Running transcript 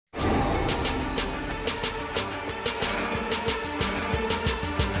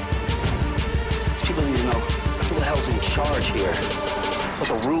charge here. That's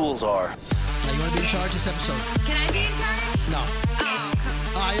what the rules are. Now, you want to be in charge this episode? Can I be in charge? No. Oh,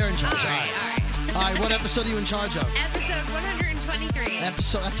 come You're in charge. All right. All right, what episode are you in charge of? Episode 123.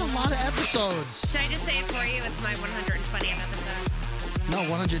 That's a lot of episodes. Should I just say it for you? It's my 120th episode. No,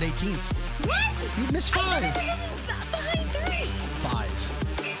 118th. What? You missed 5. I behind 3.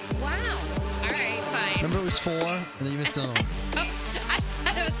 5. Wow. All right, fine. Remember it was 4, and then you missed another one. So, I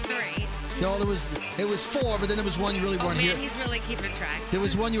thought it was 3. No, it was 4, but then there was one you really weren't here. He's really keeping track. There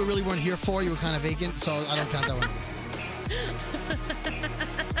was one you really weren't here for. You were kind of vacant, so I don't count that one.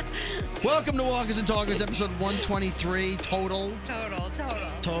 Welcome to Walkers and Talkers, episode 123, total.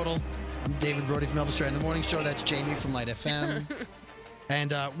 I'm David Brody from Elvis Duran in the Morning Show. That's Jamie from Light FM.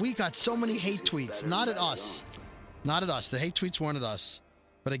 And we got so many hate tweets. Not at us. The hate tweets weren't at us.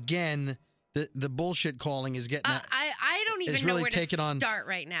 But again, the bullshit calling is getting... I don't even know really where to start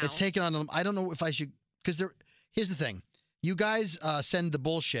right now. It's taken on... I don't know if I should... Because here's the thing. You guys send the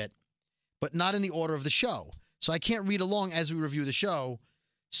bullshit, but not in the order of the show. So I can't read along as we review the show.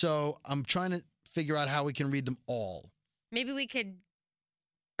 So I'm trying to figure out how we can read them all. Maybe we could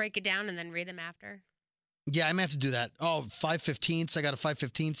break it down and then read them after. Yeah, I may have to do that. Oh, 5/15ths. I got a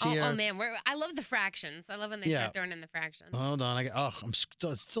 5/15ths here. Oh man, I love the fractions. I love when they start throwing in the fractions. Hold on. I'm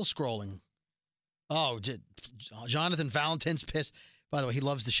still scrolling. Oh, Jonathan Valentin's pissed. By the way, he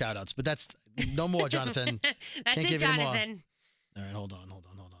loves the shout-outs, but that's no more, Jonathan. That's Can't it, give you any more. Jonathan. All right, hold on.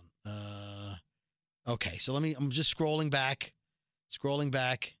 Okay, so I'm just scrolling back.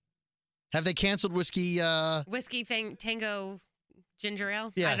 Have they canceled Whiskey Tango Ginger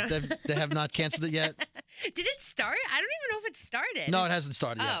Ale? Yeah, they have not canceled it yet. Did it start? I don't even know if it started. No, it hasn't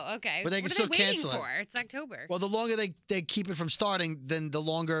started yet. Oh, okay. But they can what still are they waiting cancel it. for? It's October. Well, the longer they keep it from starting, then the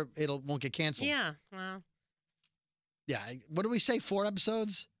longer won't get canceled. Yeah, well. Yeah, what do we say, 4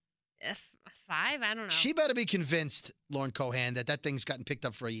 episodes? 5? I don't know. She better be convinced, Lauren Cohan, that thing's gotten picked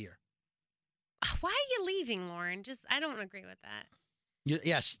up for a year. Why are you leaving, Lauren? I don't agree with that.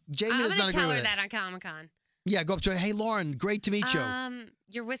 Yes, Jamie I'm does not agree with it. I'm going to tell her that on Comic-Con. Yeah, go up to her. Hey, Lauren, great to meet you.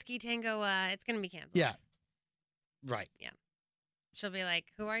 Your Whiskey Tango, it's going to be canceled. Yeah. Right. Yeah. She'll be like,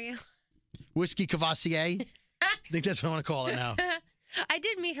 who are you? Whiskey Cavassier. I think that's what I want to call it now. I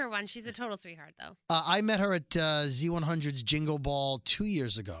did meet her once. She's a total sweetheart, though. I met her at Z100's Jingle Ball 2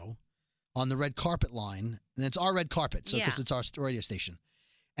 years ago on the red carpet line. And it's our red carpet, so because it's our radio station.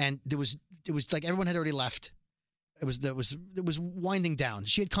 And it was like everyone had already left. It was winding down.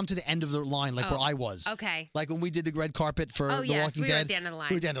 She had come to the end of the line, like where I was. Okay. Like when we did the red carpet for The Walking Dead. We were at the end of the line.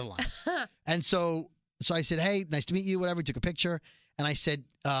 We were at the end of the line. And so I said, hey, nice to meet you, whatever. We took a picture. And I said,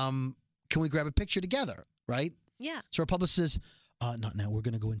 can we grab a picture together, right? Yeah. So our publicist says, not now. We're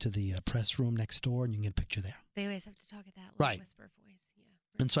going to go into the press room next door and you can get a picture there. They always have to talk at that little whisper voice.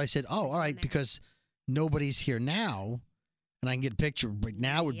 Yeah. And so I said, all right, because nobody's here now and I can get a picture right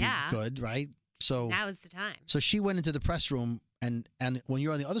now would be good, right? So now is the time. So she went into the press room, and when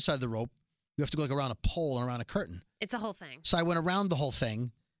you're on the other side of the rope, you have to go like around a pole and around a curtain. It's a whole thing. So I went around the whole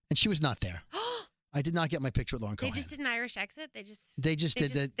thing, and she was not there. I did not get my picture with Lauren Cohan. They just did an Irish exit? They just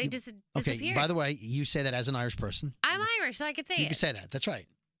disappeared. Okay, by the way, you say that as an Irish person. I'm Irish, so I could say it. You can say that. That's right.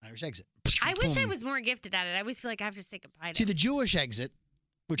 Irish exit. I wish I was more gifted at it. I always feel like I have to say goodbye to See, the Jewish exit,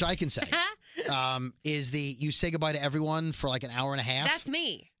 which I can say, is you say goodbye to everyone for like an hour and a half. That's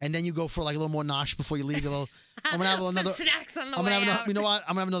me. And then you go for like a little more nosh before you leave. I'm gonna have another some snacks on the way out. You know what?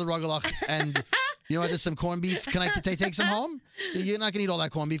 I'm gonna have another rugelach, and you know what? There's some corned beef. Can I take some home? You're not gonna eat all that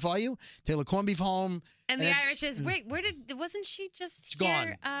corned beef, are you? Take the corned beef home. And the Irish is wait. Wasn't she just gone?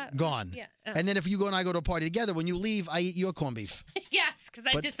 Here? Gone. Yeah. And then if you go and I go to a party together, when you leave, I eat your corned beef. Yes, because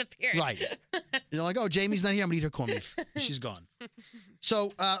I disappeared. Right. You're like, oh, Jamie's not here. I'm gonna eat her corned beef. She's gone.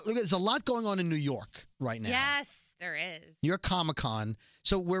 So look, there's a lot going on in New York right now. Yes, there is. New York Comic-Con.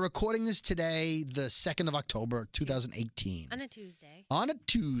 So we're recording this today, the 2nd of October, 2018. On a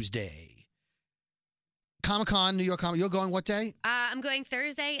Tuesday. Comic-Con, New York Comic. You're going what day? I'm going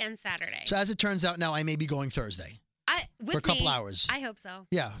Thursday and Saturday. So as it turns out now, I may be going Thursday. For a couple hours. I hope so.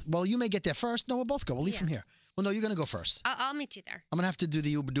 Yeah. Well, you may get there first. No, we'll both go. We'll leave from here. Well, no, you're going to go first. I'll meet you there. I'm going to have to do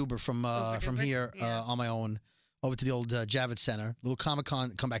the Uber-Duber from here on my own over to the old Javits Center. Little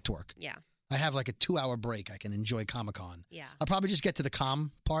Comic-Con, come back to work. Yeah. I have like a 2-hour break. I can enjoy Comic-Con. Yeah. I'll probably just get to the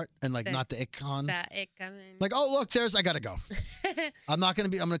com part and not the ick-con. Like, oh, look, I got to go. I'm going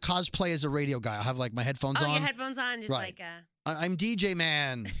to cosplay as a radio guy. I'll have like my headphones on. Oh, your headphones on, just right. I'm DJ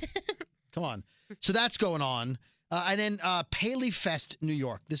man. Come on. So that's going on. And then Paley Fest, New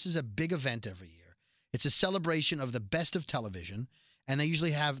York. This is a big event every year. It's a celebration of the best of television. And they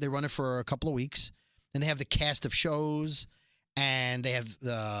run it for a couple of weeks. And they have the cast of shows. And they have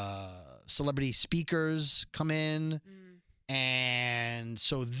celebrity speakers come in. And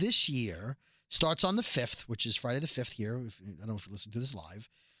so this year starts on the 5th, which is Friday the 5th here. I don't know if you listen to this live.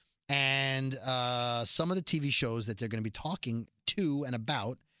 And some of the TV shows that they're going to be talking to and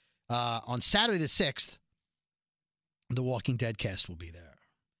about on Saturday the 6th, the Walking Dead cast will be there.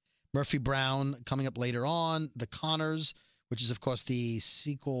 Murphy Brown coming up later on. The Connors, which is, of course, the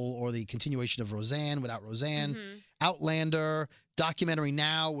sequel or the continuation of Roseanne without Roseanne. Mm-hmm. Outlander, Documentary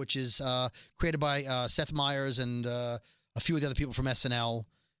Now, which is created by Seth Meyers and a few of the other people from SNL.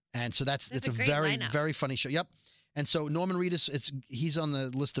 And so it's a great very, lineup. very funny show. Yep. And so Norman Reedus, he's on the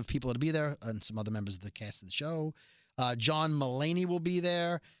list of people that'll be there, and some other members of the cast of the show. John Mulaney will be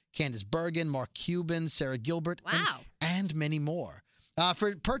there. Candice Bergen, Mark Cuban, Sarah Gilbert, Wow. and many more.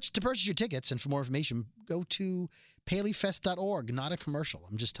 To purchase your tickets and for more information, go to paleyfest.org. Not a commercial.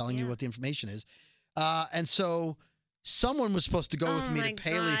 I'm just telling you what the information is. And so someone was supposed to go with me to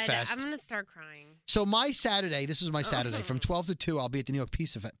Paley Fest. I'm going to start crying. So my Saturday, this is my Saturday, from 12 to 2, I'll be at the New York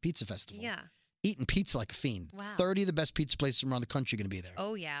Pizza Festival. Yeah. Eating pizza like a fiend. Wow. 30 of the best pizza places around the country are going to be there.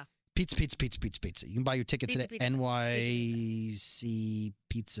 Oh, yeah. Pizza. You can buy your tickets at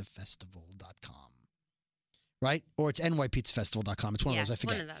nycpizzafestival.com. Right? Or it's nypizzafestival.com. It's one of those. I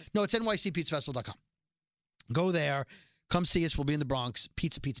forget. One of those. No, it's nycpizzafestival.com. Go there. Come see us. We'll be in the Bronx.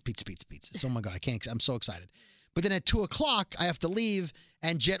 Pizza. So, oh, my God. I'm so excited. But then at 2 o'clock, I have to leave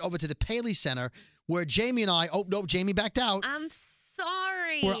and jet over to the Paley Center where Jamie and I, oh, no, Jamie backed out. I'm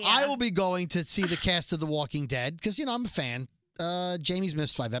sorry. Where I will be going to see the cast of The Walking Dead because, I'm a fan. Jamie's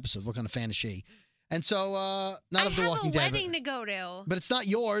missed 5 episodes. What kind of fan is she? And so, not of The Walking Dead. I have a wedding to go to. But it's not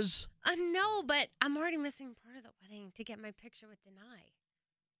yours. No, but I'm already missing part of the wedding to get my picture with Denai.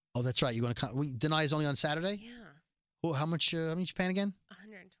 Oh, that's right. You're going to come. Denai is only on Saturday? Yeah. Well, how much you paying again?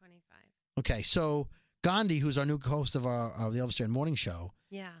 125. Okay, so Gandhi, who's our new host of the Elvis Duran Morning Show,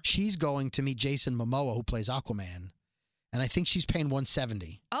 Yeah. she's going to meet Jason Momoa, who plays Aquaman. And I think she's paying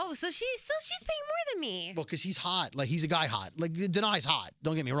 $170. Oh, so she's paying more than me. Well, because he's hot. Like, he's a guy hot. Like, Denai's hot.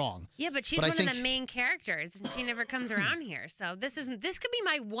 Don't get me wrong. Yeah, but she's But I one think- of the main characters, and she never comes around here. So this could be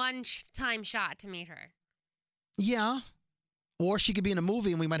my one-time shot to meet her. Yeah. Or she could be in a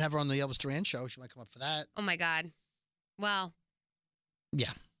movie, and we might have her on the Elvis Duran show. She might come up for that. Oh, my God. Well.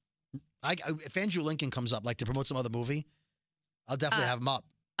 Yeah. If Andrew Lincoln comes up, like, to promote some other movie, I'll definitely have him up.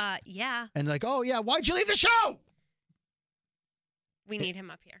 Yeah. And like, oh, yeah, why'd you leave the show? We need him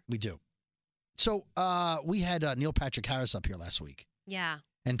up here. We do. So we had Neil Patrick Harris up here last week. Yeah.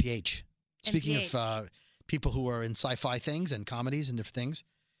 NPH. Speaking NPH. of people who are in sci-fi things and comedies and different things,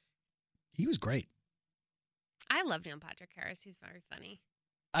 he was great. I love Neil Patrick Harris. He's very funny.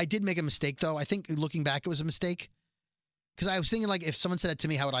 I did make a mistake, though. I think looking back, it was a mistake. Because I was thinking, like, if someone said that to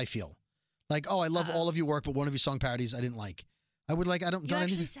me, how would I feel? Like, oh, I love all of your work, but one of your song parodies I didn't like. I would like, I don't. You don't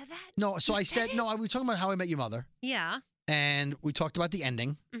actually anything. said that? No, so You I said said, it? no, we were talking about How I Met Your Mother. Yeah. And we talked about the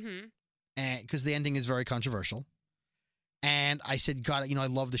ending. Mm-hmm. Because the ending is very controversial. And I said, God, I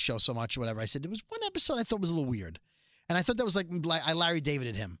love the show so much, or whatever. I said, there was one episode I thought was a little weird. And I thought that was like I Larry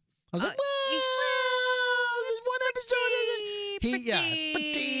Davided him. I was like, well, there's one episode.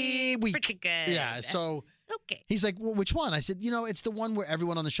 Pretty weak. Pretty good. Yeah, so Okay. he's like, well, which one? I said, it's the one where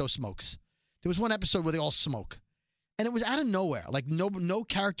everyone on the show smokes. There was one episode where they all smoke. And it was out of nowhere. Like, no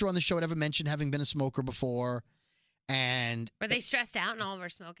character on the show had ever mentioned having been a smoker before. And Were they stressed out and all were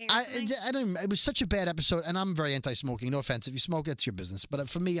smoking or something? I don't. It was such a bad episode, and I'm very anti-smoking. No offense, if you smoke, that's your business. But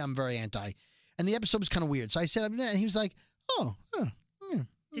for me, I'm very anti. And the episode was kind of weird. So I said, and he was like, "Oh,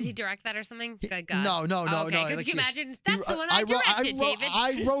 Did he direct that or something? Good God. no, Oh, okay. no." Could like, you he- imagine? he- That's the one I directed, David.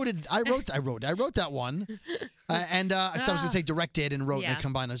 I wrote that one, and 'cause I was gonna say directed and wrote, and Yeah. they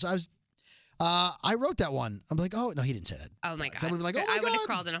combined those. So I wrote that one. I'm like, oh no, he didn't say that. Oh, my I God. would've been like, oh my I would have God.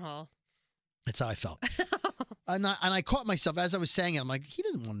 crawled in a hole. That's how I felt. And I caught myself as I was saying it. I'm like, he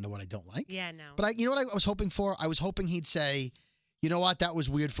doesn't want to know what I don't like. Yeah, no. But you know what I was hoping for? I was hoping he'd say, you know what, that was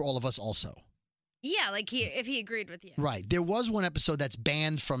weird for all of us also. Yeah, like if he agreed with you. Right. There was one episode that's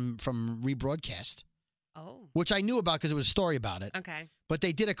banned from rebroadcast, Oh, which I knew about because there was a story about it. okay. But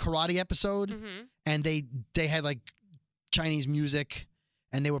they did a karate episode, Mm-hmm. and they had like Chinese music,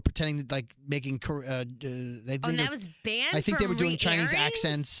 and they were pretending to like making. And that was banned. I think they were from doing Chinese re-airing?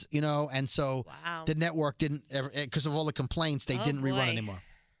 accents, and so Wow. the network didn't ever, because of all the complaints, they Oh, didn't rerun boy. anymore.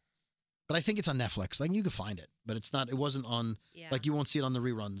 But I think it's on Netflix. Like, you can find it, but it's not. It wasn't on. Yeah. Like, you won't see it on the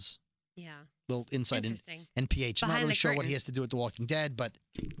reruns. Yeah. Little insight in Interesting. NPH. I'm not Behind really the sure what curtain. he has to do with The Walking Dead, but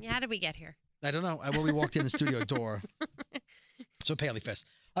Yeah. How did we get here? I don't know. Well, we walked in the studio door. So Paley Fest.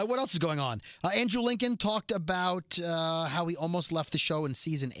 What else is going on? Andrew Lincoln talked about how he almost left the show in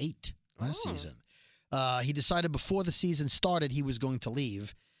season 8 last Oh. season. He decided before the season started he was going to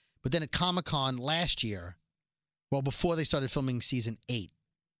leave, but then at Comic-Con last year, Well, before they started filming season 8,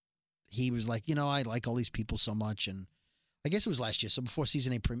 he was like, I like all these people so much, and I guess it was last year. So before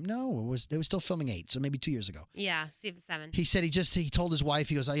season 8 no, they were still filming 8, so maybe 2 years ago. Yeah, season 7. He said he told his wife,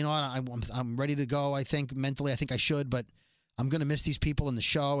 he goes, I'm ready to go. I think mentally, I think I should, but I'm going to miss these people in the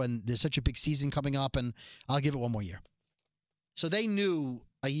show, and there's such a big season coming up, and I'll give it one more year. So they knew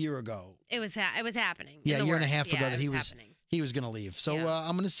a year ago. It was happening. Yeah, a year and a half ago that he was going to leave. So Yeah.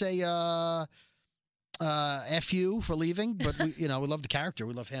 I'm going to say F you for leaving, but we love the character.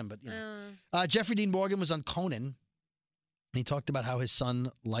 We love him, but Jeffrey Dean Morgan was on Conan. And he talked about how his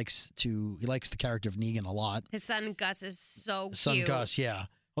son likes the character of Negan a lot. His son Gus is so cute. Son Gus, yeah.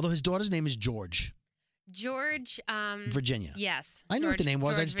 Although his daughter's name is George. Virginia. Yes. I knew what the name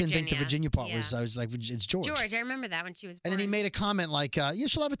was. I just didn't think the Virginia part was. Yeah. I was like, it's George. George, I remember that when she was born. And then he made a comment like,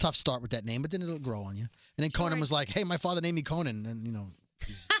 she'll have a tough start with that name, but then it'll grow on you. And then Conan was like, hey, my father named me Conan. And,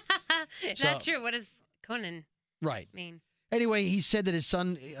 he's, Not true. What does Conan mean? Anyway, he said that his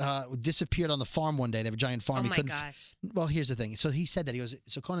son disappeared on the farm one day. They have a giant farm. Oh, my gosh. Well, here's the thing. So he said that.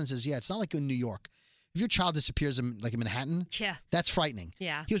 So Conan says, yeah, it's not like in New York. If your child disappears in Manhattan, that's frightening.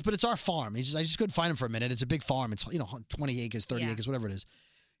 Yeah. He goes, but it's our farm. He says, I just couldn't find him for a minute. It's a big farm. It's 20 acres, 30 acres, whatever it is.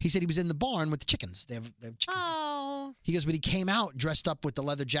 He said he was in the barn with the chickens. They have chickens. Oh. He goes, but he came out dressed up with the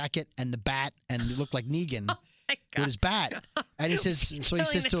leather jacket and the bat, and he looked like Negan with his bat. And he says, so he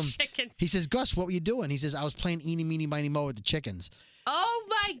says to him, he says, Gus, what were you doing? He says, I was playing Eeny, Meeny, Miny, Mo with the chickens. Oh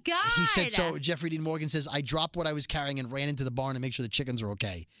my God. He said, so Jeffrey Dean Morgan says, I dropped what I was carrying and ran into the barn to make sure the chickens were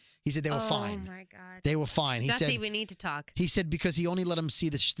okay. He said they were fine. Oh my God. They were fine. He Dusty, said, we need to talk. He said because he only let him see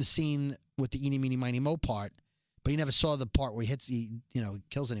the scene with the Eeny, Meeny, Miny, Mo part, but he never saw the part where he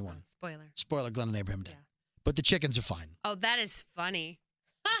kills anyone. Spoiler, Glenn and Abraham dead. Yeah. But the chickens are fine. Oh, that is funny.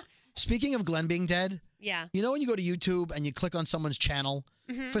 Speaking of Glenn being dead, yeah. When you go to YouTube and you click on someone's channel,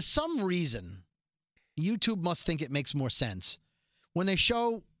 for some reason, YouTube must think it makes more sense. When they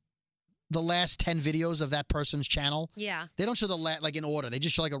show the last 10 videos of that person's channel, they don't show the in order. They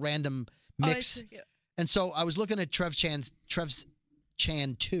just show like a random mix. And so I was looking at Trevor's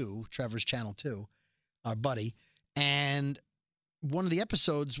channel 2, our buddy, and one of the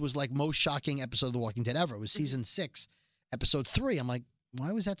episodes was like most shocking episode of The Walking Dead ever. It was season 6, episode 3. I'm like,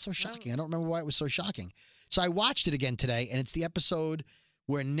 why was that so shocking? I don't remember why it was so shocking. So I watched it again today, and it's the episode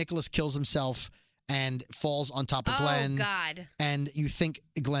where Nicholas kills himself and falls on top of Glenn. Oh, God. And you think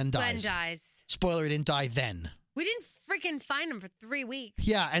Glenn dies. Glenn dies. Spoiler, he didn't die then. We didn't freaking find him for 3 weeks.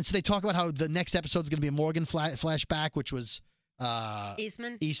 Yeah, and so they talk about how the next episode is going to be a Morgan flashback, which was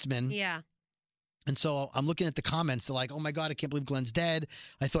Eastman. Yeah. And so I'm looking at the comments. They're like, oh, my God, I can't believe Glenn's dead.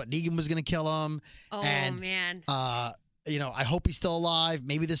 I thought Negan was going to kill him. Oh, and, man. I hope he's still alive.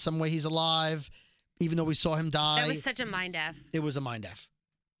 Maybe there's some way he's alive, even though we saw him die. That was such a mind F. It was a mind F.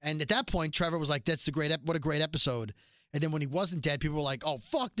 And at that point, Trevor was like, what a great episode. And then when he wasn't dead, people were like, oh,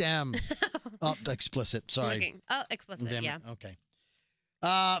 fuck them. Explicit. Sorry. Okay. Oh, explicit. Damn yeah. It.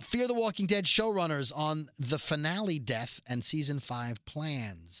 Okay. Fear the Walking Dead showrunners on the finale death and season 5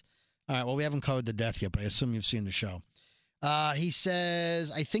 plans. All right. Well, we haven't covered the death yet, but I assume you've seen the show. He says,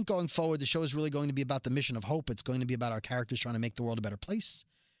 I think going forward, the show is really going to be about the mission of hope. It's going to be about our characters trying to make the world a better place,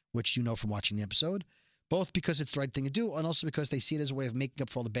 which you know from watching the episode, both because it's the right thing to do and also because they see it as a way of making up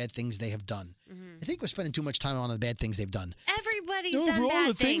for all the bad things they have done. I think we're spending too much time on the bad things they've done. Everybody's done for all bad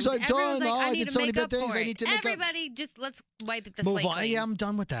the things I've done. Like, I did so many bad things. I need to make up. Everybody, just let's wipe the Move slate on. clean. Yeah, I'm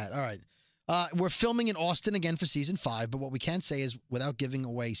done with that. All right. We're filming in Austin again for season 5, but what we can say is, without giving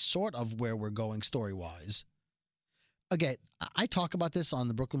away sort of where we're going story-wise, again, I talk about this on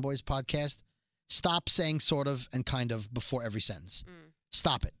the Brooklyn Boys podcast. Stop saying sort of and kind of before every sentence.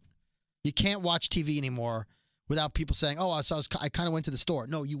 Stop it. You can't watch TV anymore without people saying, oh, I kind of went to the store.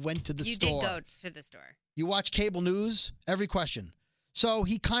 No, you went to the store. You did go to the store. You watch cable news, every question. So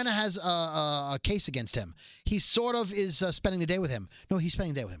he kind of has a case against him. He sort of is spending the day with him. No, he's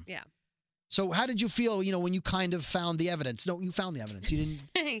spending the day with him. Yeah. So how did you feel, when you kind of found the evidence? No, you found the evidence. You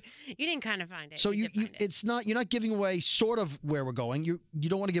didn't. You didn't kind of find it. So it's not. You're not giving away sort of where we're going. You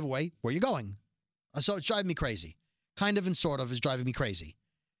don't want to give away where you're going. So it's driving me crazy. Kind of and sort of is driving me crazy.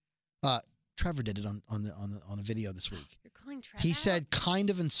 Trevor did it on a video this week. You're calling Trevor? He said kind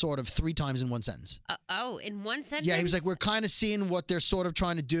of and sort of 3 times in one sentence. In one sentence? Yeah, he was like, we're kind of seeing what they're sort of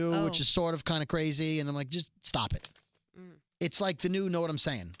trying to do, which is sort of kind of crazy. And I'm like, just stop it. It's like the new Know What I'm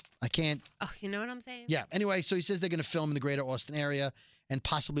Saying. I can't. Oh, you know what I'm saying? Yeah. Anyway, so he says they're going to film in the greater Austin area and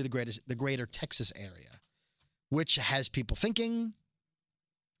possibly the greater Texas area, which has people thinking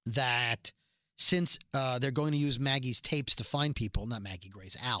that since they're going to use Maggie's tapes to find people, not Maggie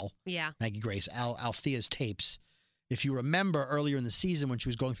Grace, Al. Yeah. Maggie Grace, Althea's tapes. If you remember earlier in the season when she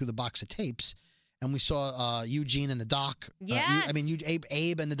was going through the box of tapes and we saw Eugene and the doc. Yes.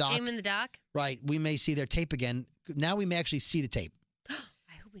 Abe and the doc. Abe and the doc. Right. We may see their tape again. Now we may actually see the tape.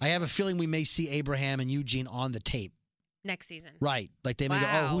 I have a feeling we may see Abraham and Eugene on the tape. Next season. Right. Like they may go,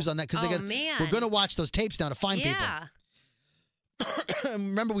 oh, who's on that? Because we're going to watch those tapes now to find people.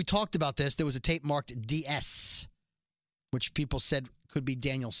 Remember, we talked about this. There was a tape marked DS, which people said could be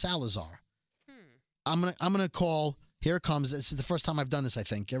Daniel Salazar. I'm gonna call. Here it comes. This is the first time I've done this, I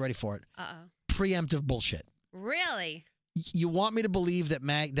think. Get ready for it. Preemptive bullshit. Really? You want me to believe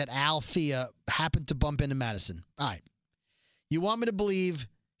that Althea happened to bump into Madison? All right. You want me to believe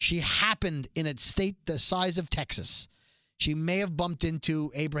she happened in a state the size of Texas? She may have bumped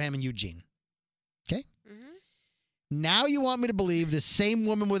into Abraham and Eugene. Okay? Now you want me to believe the same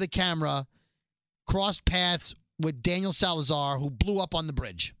woman with a camera crossed paths with Daniel Salazar, who blew up on the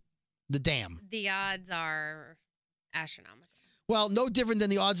bridge, the dam. The odds are astronomical. Well, no different than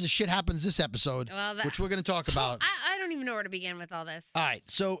the odds of shit happens this episode, which we're going to talk about. I don't even know where to begin with all this. All right.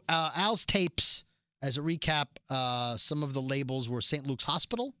 So Al's tapes, as a recap, some of the labels were St. Luke's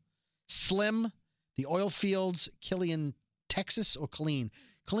Hospital, Slim, the oil fields, Killeen, Texas, or Killeen,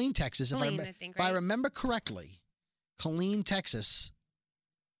 Texas. If I remember correctly, Killeen, Texas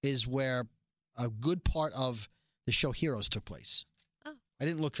is where a good part of the show Heroes took place. Oh. I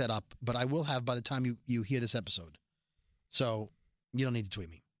didn't look that up, but I will have by the time you hear this episode. So you don't need to tweet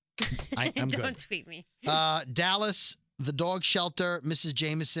me. I'm good. Don't tweet me. Dallas, the dog shelter, Mrs.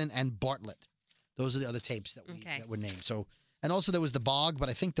 Jameson, and Bartlett. Those are the other tapes that were named. So, and also there was the Bog, but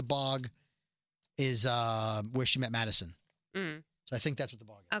I think the Bog is where she met Madison. So I think that's what the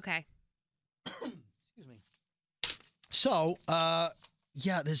Bog is. Okay. Excuse me. So,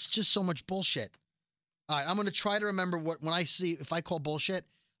 yeah, there's just so much bullshit. All right, I'm going to try to remember if I call bullshit,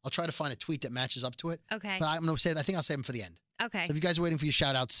 I'll try to find a tweet that matches up to it. Okay. But I'm going to I think I'll save them for the end. Okay. So if you guys are waiting for your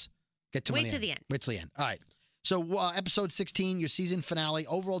shout outs, get to Wait to the end. Wait till the end. All right. So, episode 16, your season finale.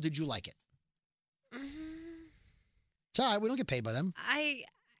 Overall, did you like it? It's all right. We don't get paid by them. I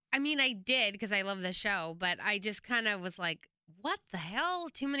mean, I did because I love the show, but I just kind of was like, what the hell?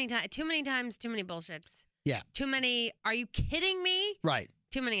 Too many times, too many bullshits. Yeah. Too many. Are you kidding me? Right.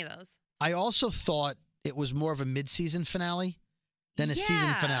 Too many of those. I also thought it was more of a mid-season finale than a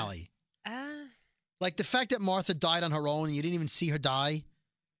season finale. Like the fact that Martha died on her own and you didn't even see her die.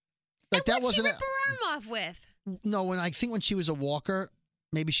 Like that wasn't. What'd she rip her arm off with? No, when she was a walker,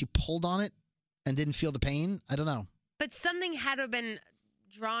 maybe she pulled on it and didn't feel the pain. I don't know. But something had to have been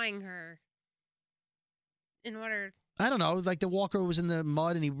drawing her in order. I don't know. Like the walker was in the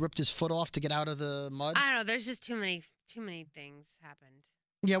mud and he ripped his foot off to get out of the mud. I don't know. There's just too many things happened.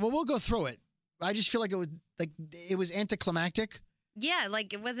 Yeah, well, we'll go through it. I just feel like it was anticlimactic. Yeah,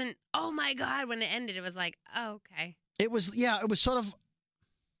 like it wasn't, oh my God, when it ended, it was like, oh, okay. It was sort of,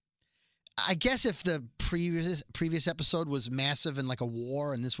 I guess if the previous episode was massive and like a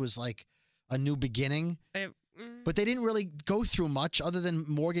war and this was like a new beginning, but they didn't really go through much other than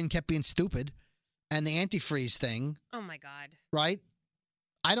Morgan kept being stupid and the antifreeze thing. Oh my God. Right?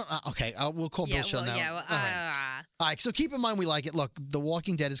 I don't, okay, we'll call bullshit now. Yeah, all right, so keep in mind we like it. Look, The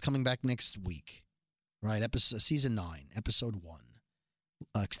Walking Dead is coming back next week, right? Season 9, episode 1.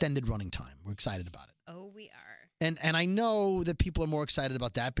 Extended running time. We're excited about it. Oh, we are. And I know that people are more excited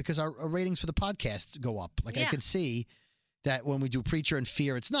about that because our ratings for the podcast go up. Like I can see that when we do Preacher and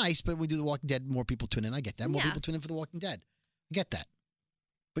Fear, it's nice, but when we do The Walking Dead, more people tune in. I get that. More people tune in for The Walking Dead. I get that.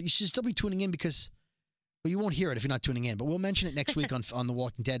 But you should still be tuning in because, well, you won't hear it if you're not tuning in, but we'll mention it next week on The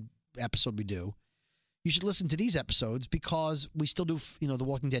Walking Dead episode we do. You should listen to these episodes because we still do, The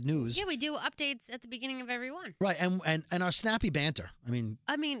Walking Dead news. Yeah, we do updates at the beginning of every one. Right, and our snappy banter. I mean,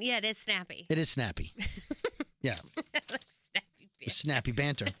 yeah, it is snappy. It is snappy. Yeah. Snappy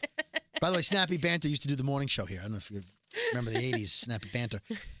banter. By the way, Snappy Banter used to do the morning show here. I don't know if you remember the 80s Snappy Banter.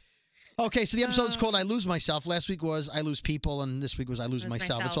 Okay, so the episode is called I Lose Myself. Last week was I Lose People, and this week was I Lose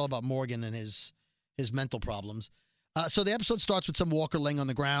Myself. It's all about Morgan and his mental problems. So the episode starts with some walker laying on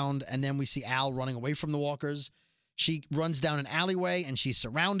the ground, and then we see Al running away from the walkers. She runs down an alleyway, and she's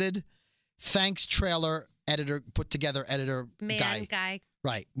surrounded. Thanks, trailer editor, put together editor guy.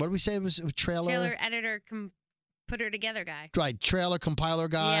 Right. What did we say it was? Trailer? Trailer editor, put her together guy. Right. Trailer compiler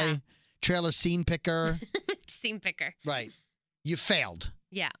guy. Yeah. Trailer scene picker. Scene picker. Right. You failed.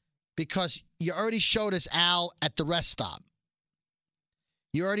 Yeah. Because you already showed us Al at the rest stop.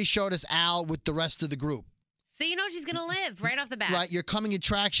 You already showed us Al with the rest of the group. So you know she's going to live right off the bat. Right. Your coming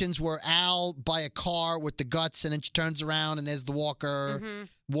attractions were Al by a car with the guts, and then she turns around and there's the walker,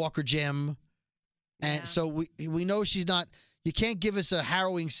 Walker Jim. And so we know she's not, you can't give us a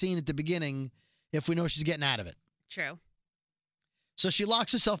harrowing scene at the beginning if we know she's getting out of it. True. So she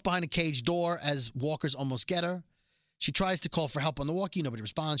locks herself behind a cage door as walkers almost get her. She tries to call for help on the walkie. Nobody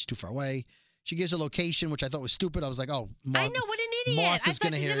responds. She's too far away. She gives a location, which I thought was stupid. I was like, oh, I know, what an idiot. Martha's I thought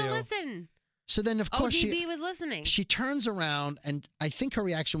gonna she was hear going to you. listen. So then, of course, ODB was listening. she turns around, and I think her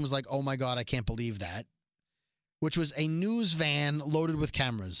reaction was like, oh, my God, I can't believe that, which was a news van loaded with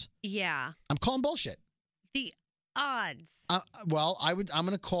cameras. Yeah. I'm calling bullshit. The odds. Well, I'm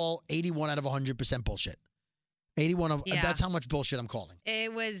going to call 81 out of 100% bullshit. 81 of Yeah. that's how much bullshit I'm calling.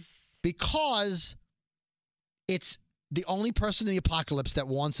 It was. Because it's the only person in the apocalypse that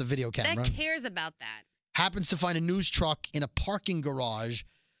wants a video camera. That cares about that. Happens to find a news truck in a parking garage.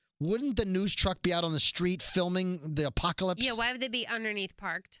 Wouldn't the news truck be out on the street filming the apocalypse? Yeah, why would they be underneath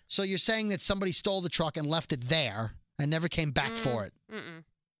parked? So you're saying that somebody stole the truck and left it there and never came back for it Mm-mm.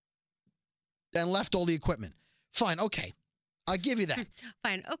 and left all the equipment. Fine, okay. I'll give you that.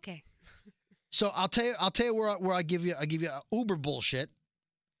 Fine, okay. So I'll tell you where I give you uber bullshit.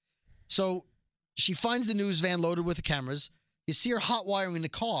 So she finds the news van loaded with the cameras. You see her hot wiring the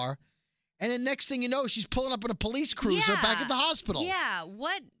car, and then next thing you know, she's pulling up in a police cruiser back at the hospital. Yeah,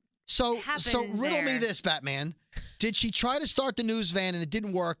 what So happened riddle me there? this, Batman. Did she try to start the news van and it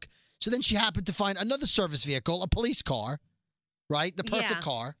didn't work? So then she happened to find another service vehicle, a police car, right? The perfect Yeah.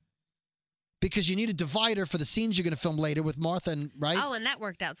 car. Because you need a divider for the scenes you're going to film later with Martha, and right? Oh, and that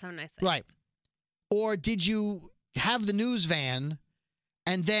worked out so nicely. Right. Or did you have the news van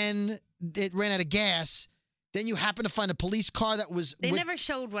and then it ran out of gas? Then you happen to find a police car that was They never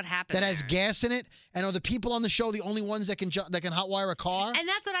showed what happened that has there. gas in it, and are the people on the show the only ones that can hotwire a car? And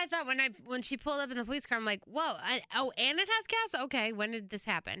that's what I thought when she pulled up in the police car. I'm like, whoa, and it has gas? Okay, when did this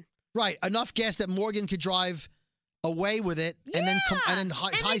happen? Right, enough gas that Morgan could drive away with it, and then Yeah, high and then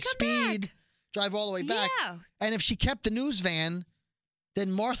come speed back. drive all the way back. Yeah. And if she kept the news van, then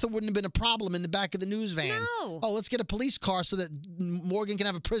Martha wouldn't have been a problem in the back of the news van. No. Oh, let's get a police car so that Morgan can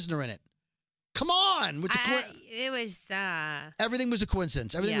have a prisoner in it. Come on, with the It was, everything was a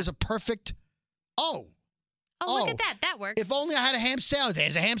coincidence. Everything Yeah. was a perfect. oh, look at that. That works. If only I had a ham sandwich.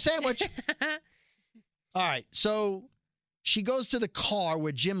 There's a ham sandwich. All right, so she goes to the car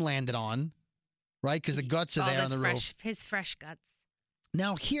where Jim landed on, right? Because the guts are there on the roof. His fresh guts.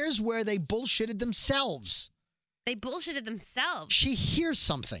 Now, here's where they bullshitted themselves. They bullshitted themselves. She hears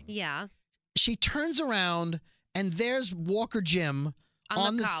something. Yeah. She turns around, and there's Walker Jim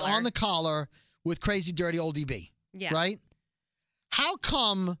On the collar. on the collar with Crazy Dirty Old DB. Yeah. Right? How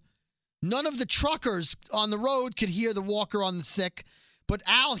come none of the truckers on the road could hear the walker on the stick, but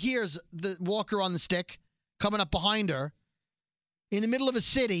Al hears the walker on the stick coming up behind her in the middle of a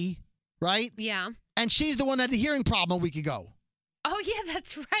city, right? Yeah. And she's the one that had the hearing problem a week ago. Oh, yeah,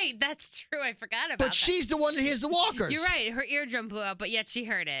 that's right. That's true. I forgot about that. But she's the one that hears the walkers. You're right. Her eardrum blew out, but yet she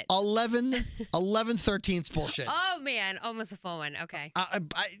heard it. 11/13 bullshit. Oh, man. Almost a full one. Okay.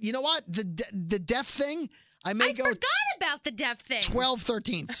 You know what? The deaf thing, I may I go forgot about the deaf thing.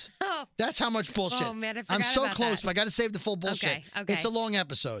 12/13. Oh, That's how much bullshit. Oh, man, I I'm forgot so about close, that. but I got to save the full bullshit. Okay. It's a long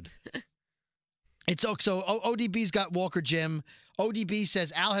episode. So ODB's got Walker Jim. ODB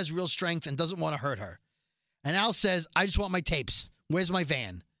says Al has real strength and doesn't want to hurt her. And Al says, I just want my tapes. Where's my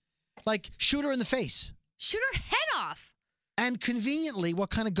van? Like, shoot her in the face. Shoot her head off. And conveniently, what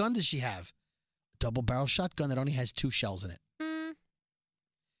kind of gun does she have? Double barrel shotgun that only has 2 shells in it. Mm.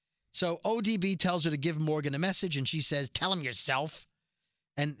 So ODB tells her to give Morgan a message, and she says, tell him yourself.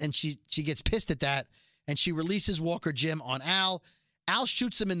 And she gets pissed at that, and she releases Walker Jim on Al. Al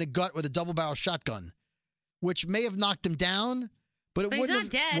shoots him in the gut with a double barrel shotgun, which may have knocked him down, but But he's not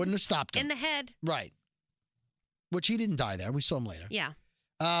dead. wouldn't have stopped him. In the head. Right. Which he didn't die there. We saw him later. Yeah.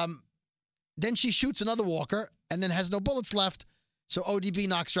 Then she shoots another walker and then has no bullets left. So ODB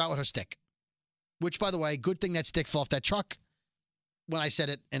knocks her out with her stick. Which, by the way, good thing that stick fell off that truck when I said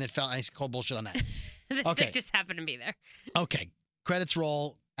it, and it fell. I called bullshit on that. The Okay. stick just happened to be there. Okay. Credits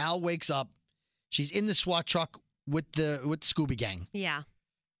roll. Al wakes up. She's in the SWAT truck with the Scooby Gang. Yeah.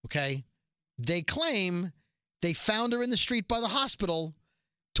 Okay. They claim they found her in the street by the hospital,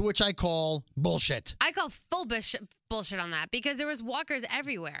 to which I call bullshit. I call full bullshit on that because there was walkers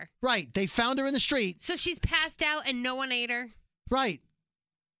everywhere. Right. They found her in the street. So she's passed out and no one ate her? Right.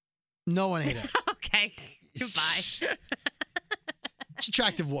 No one ate her. Okay. Goodbye. She's an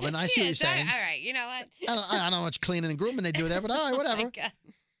attractive woman. I see what you're Yes, saying. All right. You know what? I don't know how much cleaning and grooming they do there, but all right, whatever. Oh my God.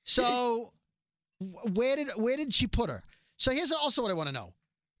 So where did she put her? So here's also what I want to know.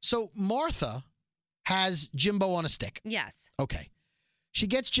 So Martha has Jimbo on a stick. Yes. Okay. She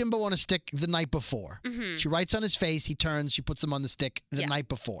gets Jimbo on a stick the night before. Mm-hmm. She writes on his face. He turns. She puts him on the stick the Yeah. night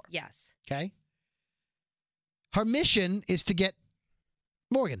before. Yes. Okay. Her mission is to get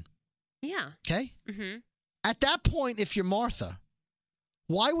Morgan. Yeah. Okay. Mm-hmm. At that point, if you're Martha,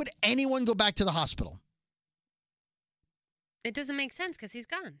 Why would anyone go back to the hospital? It doesn't make sense because he's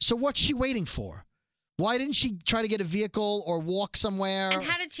gone. So what's she waiting for? Why didn't she try to get a vehicle or walk somewhere? And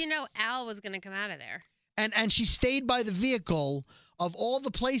how did she know Al was going to come out of there? And she stayed by the vehicle. Of all the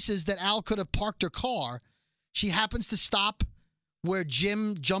places that Al could have parked her car, she happens to stop where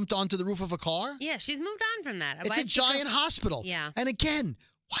Jim jumped onto the roof of a car. Yeah, she's moved on from that. It's a giant hospital. Yeah. And again,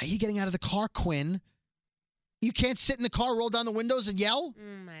 why are you getting out of the car, Quinn? You can't sit in the car, roll down the windows, and yell? Oh,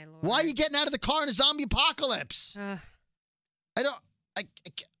 my Lord. Why are you getting out of the car in a zombie apocalypse? I can't.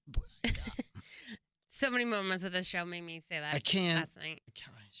 So many moments of this show made me say that. I can't. Last night. Okay.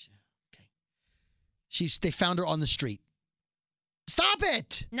 They found her on the street. Stop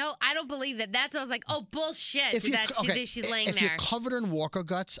it! No, I don't believe that. That's what I was like, oh, bullshit. She's laying if there. you're covered in walker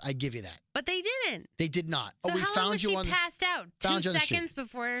guts, I give you that. But they didn't. They did not. So we how long found was you she on passed out? found 2 you on the street. seconds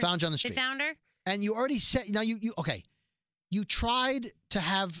before found you on the street. they found her? And you already said, now you okay. You tried to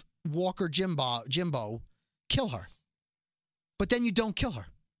have Walker Jimbo kill her. But then you don't kill her.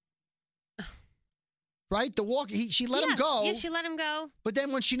 Right? She let him go. Yeah, she let him go. But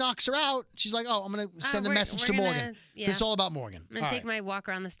then when she knocks her out, she's like, oh, I'm going to send a message to Morgan. Yeah. It's all about Morgan. I'm going to take my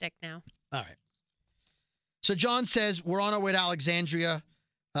walker on the stick now. All right. So John says, we're on our way to Alexandria.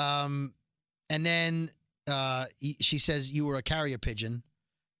 And then she says, you were a carrier pigeon.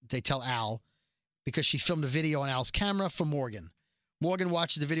 They tell Al because she filmed a video on Al's camera for Morgan. Morgan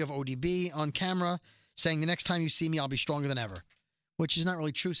watches the video of ODB on camera saying, the next time you see me, I'll be stronger than ever. Which is not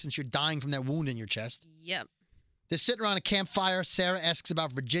really true since you're dying from that wound in your chest. Yep. They're sitting around a campfire. Sarah asks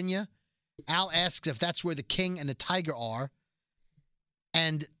about Virginia. Al asks if that's where the king and the tiger are.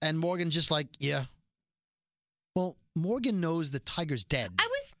 And Morgan just like, yeah. Well, Morgan knows the tiger's dead. I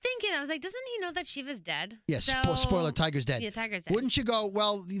was thinking, like, doesn't he know that Shiva's dead? Yes, So, spoiler, tiger's dead. Yeah, tiger's dead. Wouldn't you go,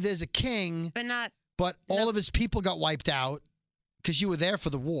 well, there's a king, but all of his people got wiped out because you were there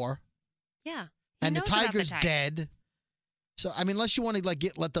for the war. Yeah. And the tiger's dead. So, I mean, unless you want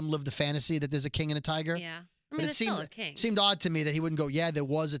to let them live the fantasy that there's a king and a tiger. Yeah. I mean, it's still a king. It seemed odd to me that he wouldn't go, yeah, there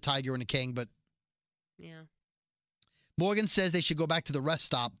was a tiger and a king, but. Yeah. Morgan says they should go back to the rest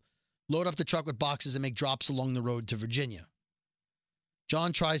stop, load up the truck with boxes, and make drops along the road to Virginia.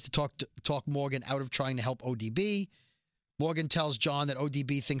 John tries to talk Morgan out of trying to help ODB. Morgan tells John that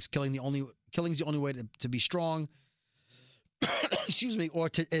ODB thinks killing's the only way to be strong. Excuse me,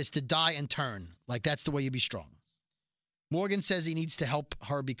 is to die and turn. Like, that's the way you be strong. Morgan says he needs to help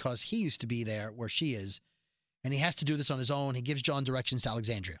her because he used to be there where she is, and he has to do this on his own. He gives John directions to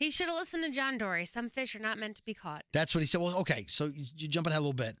Alexandria. He should have listened to John Dory. Some fish are not meant to be caught. That's what he said. Well, okay, so you jump ahead a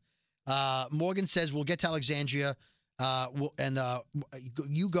little bit. Morgan says, we'll get to Alexandria,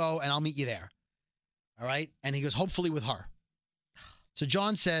 you go, and I'll meet you there. All right? And he goes, hopefully with her. So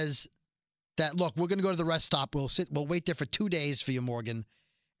John says that, look, we're going to go to the rest stop. We'll wait there for 2 days for you, Morgan.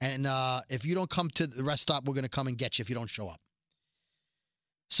 And if you don't come to the rest stop, we're going to come and get you if you don't show up.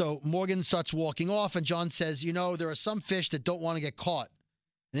 So Morgan starts walking off, and John says, there are some fish that don't want to get caught.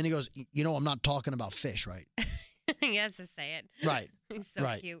 And then he goes, I'm not talking about fish, right? He has to say it. Right. He's so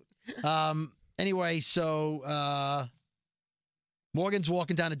cute. Anyway, so Morgan's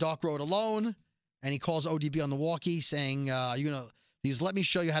walking down a dark road alone, and he calls ODB on the walkie saying, he goes, let me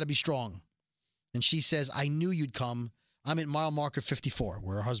show you how to be strong. And she says, I knew you'd come. I'm at mile marker 54,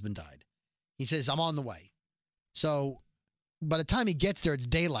 where her husband died. He says, I'm on the way. So by the time he gets there, it's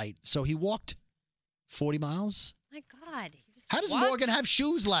daylight. So he walked 40 miles. My God. How does Morgan have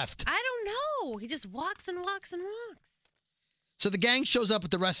shoes left? I don't know. He just walks and walks and walks. So the gang shows up at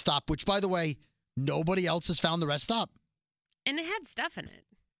the rest stop, which, by the way, nobody else has found the rest stop. And it had stuff in it.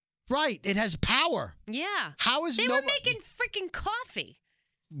 Right. It has power. Yeah. How is They were making freaking coffee.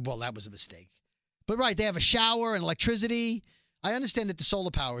 Well, that was a mistake. But right, they have a shower and electricity. I understand that the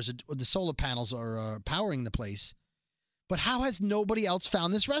solar panels are powering the place. But how has nobody else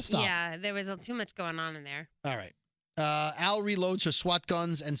found this rest stop? Yeah, there was too much going on in there. All right. Al reloads her SWAT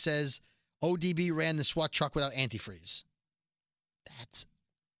guns and says ODB ran the SWAT truck without antifreeze. That's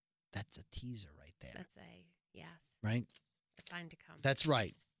a teaser right there. That's yes. Right? A sign to come. That's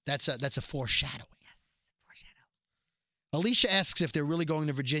right. That's a foreshadowing. Yes, foreshadow. Alicia asks if they're really going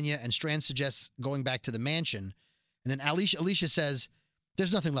to Virginia, and Strand suggests going back to the mansion. And then Alicia says,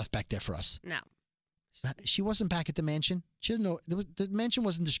 there's nothing left back there for us. No. She wasn't back at the mansion. She doesn't know. The mansion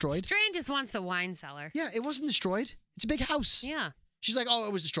wasn't destroyed. Strand just wants the wine cellar. Yeah, it wasn't destroyed. It's a big house. Yeah. She's like, oh,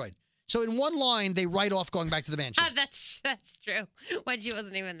 it was destroyed. So in one line, they write off going back to the mansion. That's true. When she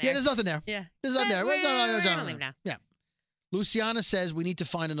wasn't even there. Yeah, there's nothing there. Yeah. There's nothing there. We're gonna leave now. Yeah. Luciana says we need to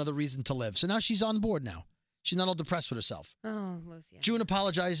find another reason to live. So now she's on board now. She's not all depressed with herself. Oh, Luciana. June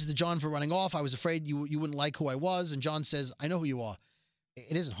apologizes to John for running off. I was afraid you wouldn't like who I was. And John says, I know who you are.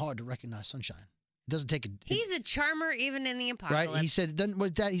 it isn't hard to recognize sunshine. It doesn't take a... He's a charmer even in the apocalypse. Right? He said,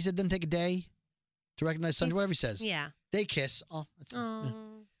 doesn't take a day to recognize sunshine, whatever he says. Yeah. They kiss. Oh, that's...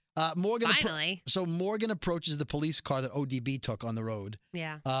 Oh. Morgan Finally. So Morgan approaches the police car that ODB took on the road.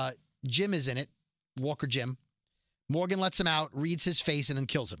 Yeah. Jim is in it. Walker Jim. Morgan lets him out, reads his face, and then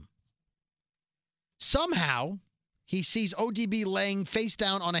kills him. Somehow, he sees ODB laying face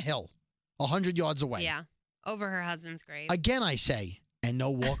down on a hill, 100 yards away. Yeah. Over her husband's grave. Again, I say, and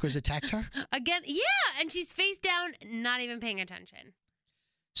no walkers attacked her? Again, yeah, and she's face down, not even paying attention.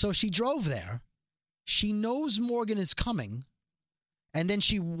 So she drove there. She knows Morgan is coming, and then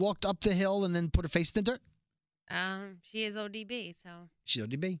she walked up the hill and then put her face in the dirt? She is ODB, so. She's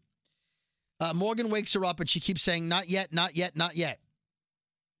ODB. Morgan wakes her up, and she keeps saying, not yet, not yet, not yet.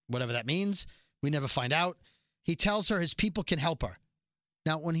 Whatever that means, we never find out. He tells her his people can help her.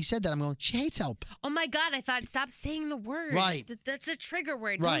 Now, when he said that, I'm going, she hates help. Oh, my God. I thought, stop saying the word. Right. That's a trigger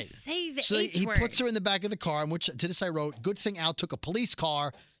word. Right. Don't say the so H he word. puts her in the back of the car, and which to this I wrote, good thing Al took a police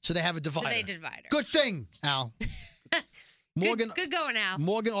car, so they have a divider. So they divide her. Good thing, Al. Morgan, good going, Al.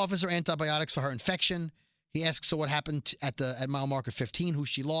 Morgan offers her antibiotics for her infection. He asks her what happened at mile marker 15, who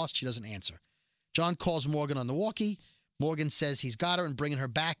she lost. She doesn't answer. John calls Morgan on the walkie. Morgan says he's got her and bringing her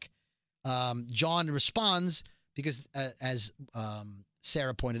back. John responds because, as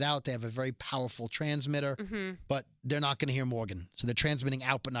Sarah pointed out, they have a very powerful transmitter, but they're not going to hear Morgan. So they're transmitting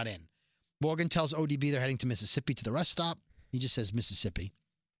out but not in. Morgan tells ODB they're heading to Mississippi to the rest stop. He just says Mississippi.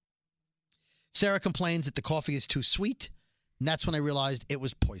 Sarah complains that the coffee is too sweet, and that's when I realized it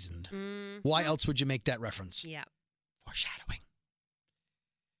was poisoned. Why else would you make that reference? Yeah. Foreshadowing.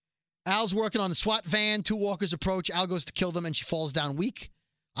 Al's working on the SWAT van. Two walkers approach. Al goes to kill them, and she falls down weak.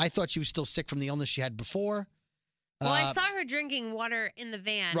 I thought she was still sick from the illness she had before. Well, I saw her drinking water in the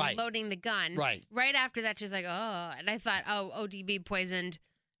van, loading the gun. Right. Right after that, she's like, oh. And I thought, oh, ODB poisoned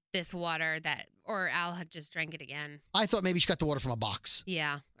this water or Al had just drank it again. I thought maybe she got the water from a box.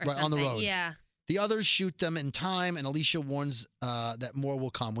 Yeah. Or right, something. on the road. Yeah. The others shoot them in time, and Alicia warns that more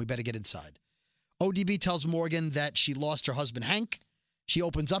will come. We better get inside. ODB tells Morgan that she lost her husband, Hank. She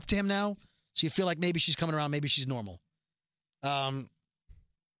opens up to him now, so you feel like maybe she's coming around, maybe she's normal.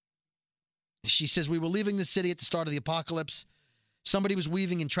 She says, we were leaving the city at the start of the apocalypse. Somebody was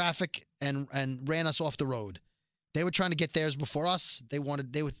weaving in traffic and ran us off the road. They were trying to get theirs before us. They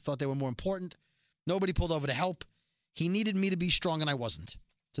thought they were more important. Nobody pulled over to help. He needed me to be strong, and I wasn't.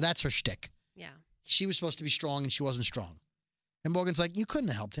 So that's her shtick. Yeah. She was supposed to be strong, and she wasn't strong. And Morgan's like, you couldn't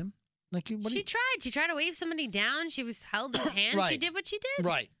have helped him. Like, she tried. She tried to wave somebody down. She held his hand. Right. She did what she did.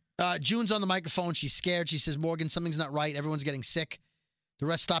 Right. June's on the microphone. She's scared. She says, Morgan, something's not right. Everyone's getting sick. The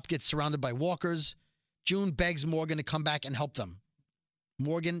rest stop gets surrounded by walkers. June begs Morgan to come back and help them.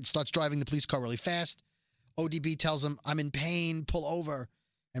 Morgan starts driving the police car really fast. ODB tells him, I'm in pain. Pull over.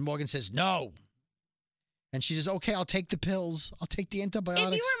 And Morgan says, no. And she says, okay, I'll take the pills. I'll take the antibiotics.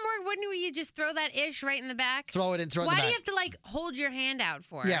 If you were Morgan, wouldn't you just throw that ish right in the back? Throw it in the back. Why do you have to, like, hold your hand out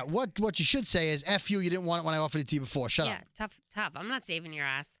for? Yeah, what you should say is, F you didn't want it when I offered it to you before. Shut up. Yeah, tough. I'm not saving your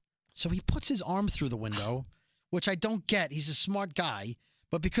ass. So he puts his arm through the window, which I don't get. He's a smart guy.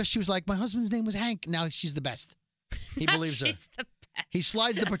 But because she was like, my husband's name was Hank, now she's the best. He believes her. She's the best. He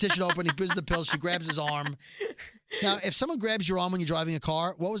slides the partition open. He gives the pills. She grabs his arm. Now, if someone grabs your arm when you're driving a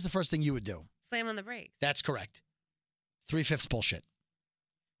car, what was the first thing you would do? Slam on the brakes. That's correct. 3/5 bullshit.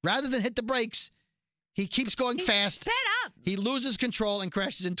 Rather than hit the brakes, he keeps going fast. Sped up. He loses control and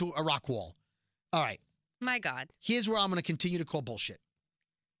crashes into a rock wall. All right. My God. Here's where I'm going to continue to call bullshit.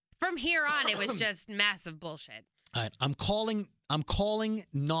 From here on, it was just massive bullshit. All right. I'm calling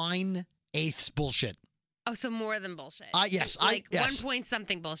 9/8 bullshit. Oh, so more than bullshit. Yes. Like yes. 1 point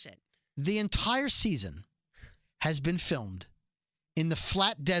something bullshit. The entire season has been filmed in the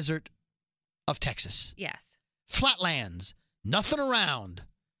flat desert of Texas. Yes. Flatlands. Nothing around.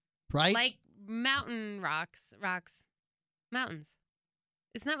 Right? Like mountain rocks. Mountains.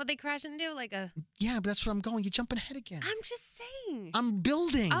 Isn't that what they crash into? Like a... Yeah, but that's what I'm going. You're jumping ahead again. I'm just saying. I'm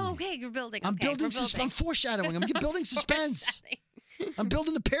building. Oh, okay. You're building. I'm Okay, building. I'm foreshadowing. I'm building suspense. I'm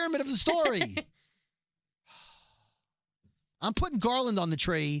building the pyramid of the story. I'm putting garland on the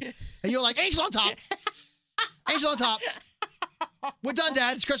tree, and you're like, Angel on top. Angel on top. We're done,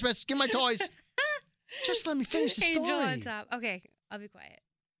 Dad. It's Christmas. Give me my toys. Just let me finish the story. Angel on top. Okay, I'll be quiet.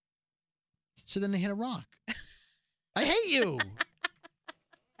 So then they hit a rock. I hate you.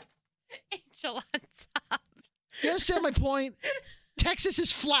 Angel on top. You understand my point? Texas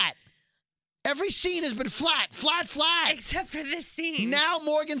is flat. Every scene has been flat. Except for this scene. Now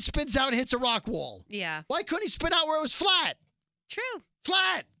Morgan spins out and hits a rock wall. Yeah. Why couldn't he spin out where it was flat? True.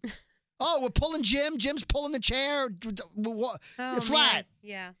 Flat. Oh, we're pulling Jim. Jim's pulling the chair. Oh, Flat. man.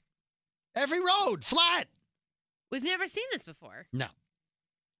 Yeah. Every road, flat. We've never seen this before. No.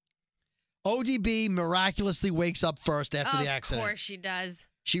 ODB miraculously wakes up first after the accident. Of course she does.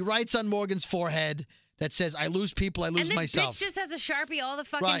 She writes on Morgan's forehead that says, I lose people, I lose and this myself. bitch just has a Sharpie all the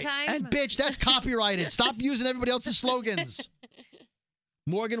fucking Right. time. And bitch, that's copyrighted. Stop using everybody else's slogans.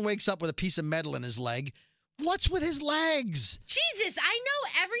 Morgan wakes up with a piece of metal in his leg. What's with his legs? Jesus, I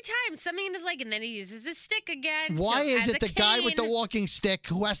know every time something in his leg, and then he uses his stick again. Why is as it a the guy with the cane. walking stick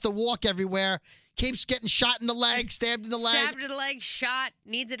who has to walk everywhere, keeps getting shot in the leg, stabbed in the leg? Stabbed in the leg, shot,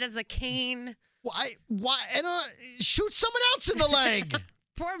 needs it as a cane. Why? And, shoot someone else in the leg.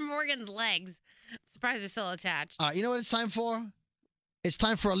 Poor Morgan's legs. I'm surprised they're still attached. You know what it's time for? It's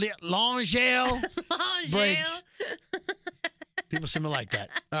time for a long jail Oh, break. jail. People seem to like that.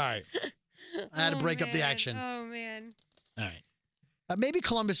 All right. I had to break up the man. action. Oh, man. All right. Maybe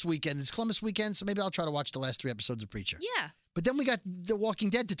Columbus weekend. It's Columbus weekend, so maybe I'll try to watch the last 3 episodes of Preacher. Yeah. But then we got The Walking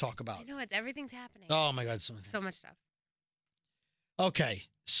Dead to talk about. I know, everything's happening. Oh, my God. So much stuff. Okay.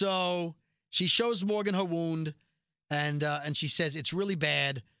 So she shows Morgan her wound, and she says, it's really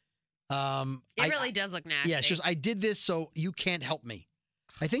bad. It really does look nasty. Yeah, she goes, I did this so you can't help me.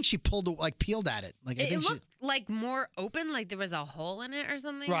 I think she peeled at it. Like I think it looked like more open, like there was a hole in it or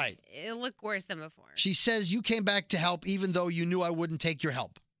something. Right. It looked worse than before. She says, you came back to help even though you knew I wouldn't take your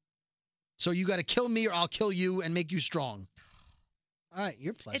help. So you got to kill me or I'll kill you and make you strong. All right,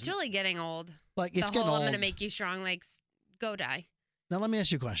 you're pleasant. It's really getting old. Like, it's the getting whole, old. I'm going to make you strong, like, go die. Now, let me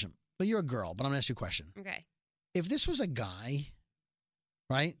ask you a question. But you're a girl, but I'm going to ask you a question. Okay. If this was a guy,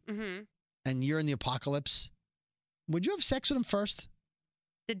 right, Mm-hmm. and you're in the apocalypse, would you have sex with him first?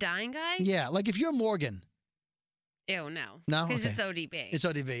 The dying guy? Yeah, like if you're Morgan. Ew, no. No? Because Okay. it's ODB. It's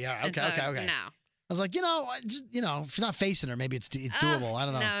ODB. All right, It's okay. No. I was like, if you're not facing her, maybe it's doable. I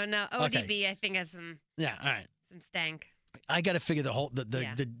don't know. No. ODB, I think, has some Yeah, all right. stank. I got to figure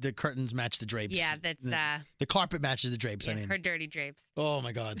Yeah. the curtains match the drapes. Yeah, that's the carpet matches the drapes. yeah, I mean, her dirty drapes. oh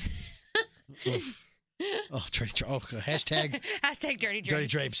my God. Oof. Oh, dirty. Oh, hashtag Hashtag dirty drapes. dirty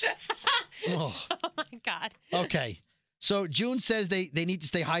drapes. Oh. Oh my God. Okay. So June says they need to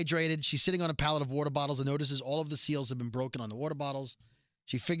stay hydrated. She's sitting on a pallet of water bottles and notices all of the seals have been broken on the water bottles.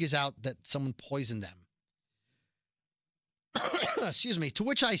 She figures out that someone poisoned them. Excuse me. To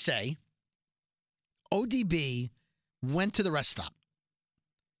which I say, ODB went to the rest stop.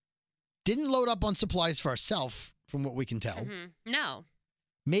 Didn't load up on supplies for herself, from what we can tell. Mm-hmm. No.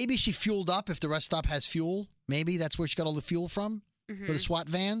 Maybe she fueled up if the rest stop has fuel. Maybe that's where she got all the fuel from Mm-hmm. for the SWAT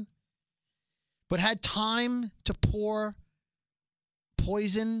van. But had time to pour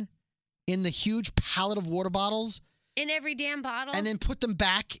poison in the huge pallet of water bottles. In every damn bottle? And then put them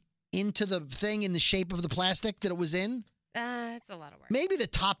back into the thing in the shape of the plastic that it was in. That's a lot of work. Maybe the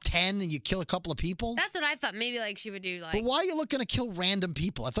top 10 and you kill a couple of people. That's what I thought. Maybe like she would do like. But why are you looking to kill random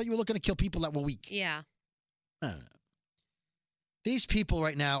people? I thought you were looking to kill people that were weak. Yeah. I don't know. These people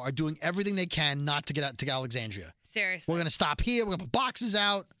right now are doing everything they can not to get out to Alexandria. Seriously. We're going to stop here. We're going to put boxes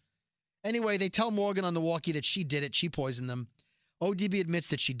out. Anyway, they tell Morgan on the walkie that she did it. She poisoned them. ODB admits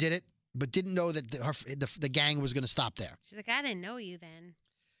that she did it, but didn't know that the gang was going to stop there. She's like, I didn't know you then.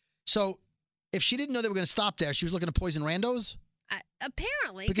 So if she didn't know they were going to stop there, she was looking to poison randos?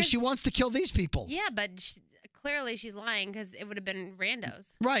 Apparently. Because she wants to kill these people. Yeah, but clearly she's lying because it would have been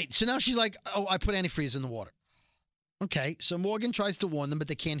randos. Right. So now she's like, oh, I put antifreeze in the water. Okay. So Morgan tries to warn them, but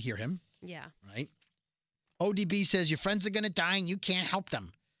they can't hear him. Yeah. Right. ODB says, your friends are going to die and you can't help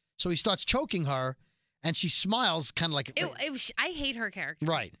them. So he starts choking her, and she smiles kind of like... I hate her character.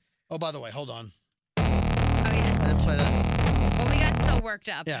 Right. Oh, by the way, hold on. Oh, yeah. I didn't play that. Well, we got so worked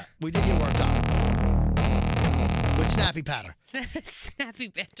up. Yeah, we did get worked up. With Snappy Patter. Snappy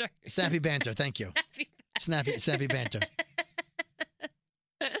banter. Snappy Banter, thank you. Snappy Banter.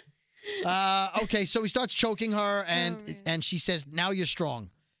 Okay, so he starts choking her, and she says, now you're strong.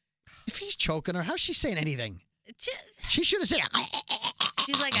 If he's choking her, how's she saying anything? She should have said...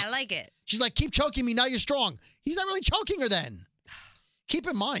 She's like, I like it. She's like, keep choking me, now you're strong. He's not really choking her then. Keep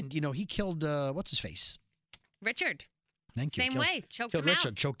in mind, he killed, what's his face? Richard. Thank you. Same way. Choked killed him Richard.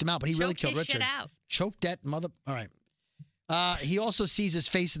 out. Choked him out, but he really killed his Richard. Shit out. Choked that mother... All right. He also sees his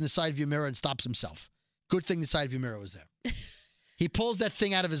face in the side view mirror and stops himself. Good thing the side view mirror was there. He pulls that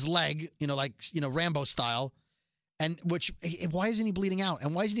thing out of his leg, Rambo style. And why isn't he bleeding out?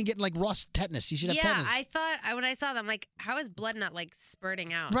 And why isn't he getting like tetanus? He should have tetanus. Yeah, I thought when I saw that, I'm like, how is blood not like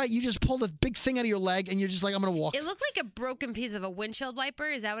spurting out? Right, you just pulled a big thing out of your leg and you're just like, I'm going to walk. It looked like a broken piece of a windshield wiper.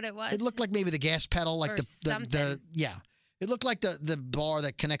 Is that what it was? It looked like maybe the gas pedal, like Or the something. yeah. It looked like the bar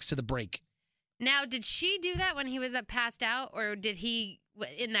that connects to the brake. Now, did she do that when he was passed out, or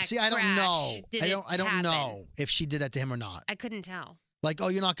in that See, I don't crash, know. did I don't happen? know if she did that to him or not. I couldn't tell. Like, oh,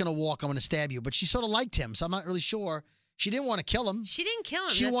 you're not going to walk. I'm going to stab you. But she sort of liked him, so I'm not really sure. She didn't want to kill him. She didn't kill him.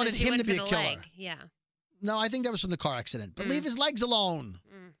 She That's why wanted she him went to be for a the killer. leg. Yeah. No, I think that was from the car accident. But leave his legs alone.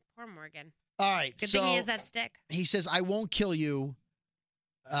 Poor Morgan. All right. Good so thing he has that stick. he says, I won't kill you,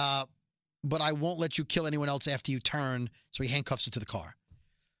 but I won't let you kill anyone else after you turn. So he handcuffs her to the car.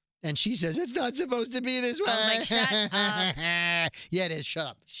 And she says, it's not supposed to be this way. I was like, shut up. Yeah, it is. Shut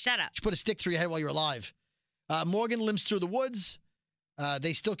up. Shut up. She put a stick through your head while you're alive. Morgan limps through the woods.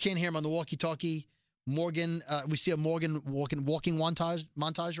 They still can't hear him on the walkie-talkie. Morgan, we see a Morgan walking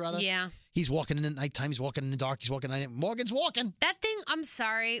montage rather. Yeah. He's walking in the nighttime. He's walking in the dark. He's walking. Morgan's walking. That thing, I'm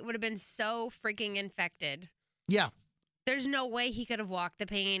sorry, would have been so freaking infected. Yeah. There's no way he could have walked the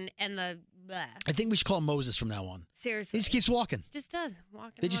pain and the. Bleh. I think we should call him Moses from now on. Seriously. He just keeps walking. Just does.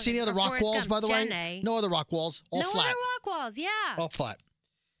 Walking. Did you see any other rock walls, by the way? No other rock walls. All no flat. other rock walls, yeah. All flat.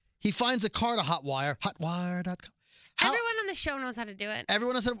 He finds a car to Hotwire. Hotwire.com. Everyone on the show knows how to do it.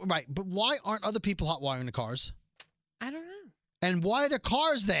 Everyone else, right. But why aren't other people hotwiring the cars? I don't know. And why are there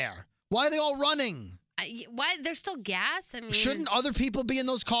cars there? Why are they all running? Why? There's still gas? I mean. Shouldn't other people be in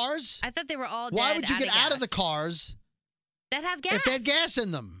those cars? I thought they were all dead. Why would you get out of the gas. cars That have gas? if they had gas in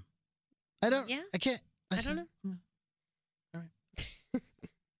them? I don't. Yeah. I can't. I don't know. All right.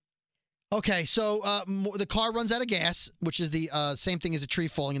 Okay, so the car runs out of gas, which is the same thing as a tree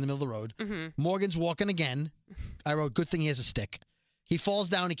falling in the middle of the road. Mm-hmm. Morgan's walking again. I wrote, good thing he has a stick. He falls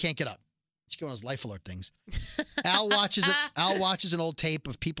down. He can't get up. She's going on his life alert things. Al watches an old tape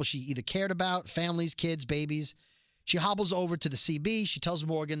of people she either cared about, families, kids, babies. She hobbles over to the CB. She tells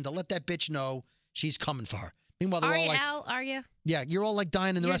Morgan to let that bitch know she's coming for her. Meanwhile, they're Are all you, like, Al? Are you? yeah, you're all like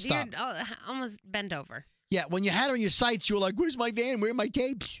dying in the rest stop. You're almost bent over. Yeah, when you had her in your sights, you were like, where's my van? Where are my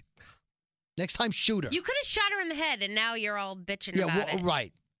tapes? Next time, shoot her. You could have shot her in the head, and now you're all bitching Yeah, about it.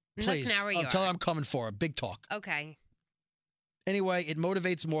 right. Look Please. now where you Tell her are. I'm coming for her. Big talk. Okay. Anyway, it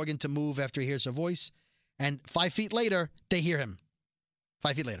motivates Morgan to move after he hears her voice. And 5 feet later, they hear him.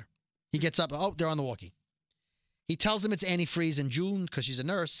 5 feet later. He gets up. Oh, they're on the walkie. He tells them it's antifreeze, and June, because she's a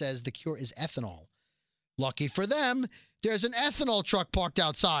nurse, says the cure is ethanol. Lucky for them, there's an ethanol truck parked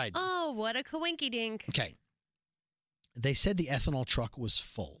outside. Oh, what a coinky-dink. Okay. They said the ethanol truck was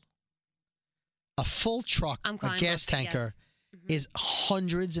full. A full truck, I'm a calling gas bullshit, tanker, yes. is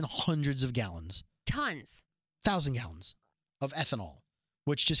hundreds and hundreds of gallons. Tons. 1,000 gallons of ethanol,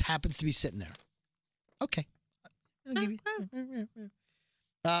 which just happens to be sitting there. Okay. I'll give you.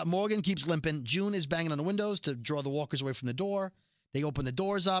 Morgan keeps limping. June is banging on the windows to draw the walkers away from the door. They open the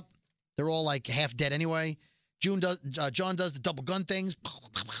doors up. They're all like half dead anyway. John does the double gun things.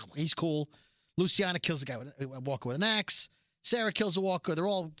 He's cool. Luciana kills the guy with a walker with an axe. Sarah kills a walker. They're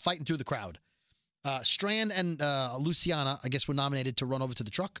all fighting through the crowd. Strand and Luciana, I guess, were nominated to run over to the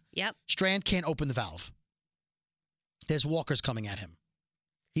truck. Yep. Strand can't open the valve. There's walkers coming at him.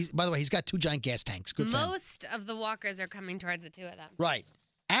 By the way, he's got 2 giant gas tanks. Good for him. Most of the walkers are coming towards the two of them. Right.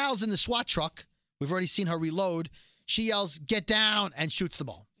 Al's in the SWAT truck. We've already seen her reload. She yells, "Get down," and shoots the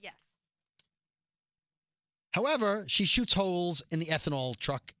ball. Yes. However, she shoots holes in the ethanol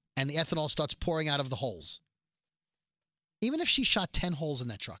truck, and the ethanol starts pouring out of the holes. Even if she shot 10 holes in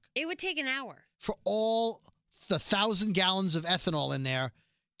that truck, It would take an hour. for all the 1,000 gallons of ethanol in there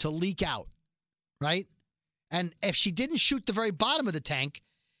to leak out, right? And if she didn't shoot the very bottom of the tank,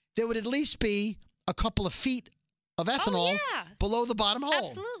 there would at least be a couple of feet of ethanol yeah. below the bottom hole.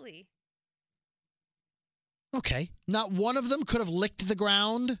 Absolutely. Okay. Not one of them could have licked the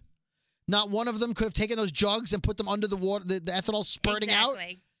ground. Not one of them could have taken those jugs and put them under the water, the ethanol spurting out.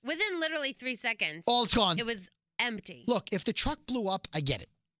 Exactly. Within literally 3 seconds. All it's gone. It was empty. Look, if the truck blew up, I get it.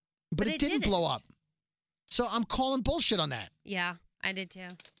 But it didn't blow up. So I'm calling bullshit on that. Yeah, I did too.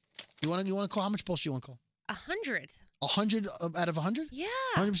 You want to call? How much bullshit you want to call? 100. 100 out of 100? Yeah.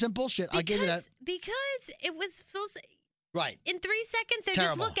 100% bullshit. I'll give you that. Because it was Right. in 3 seconds, they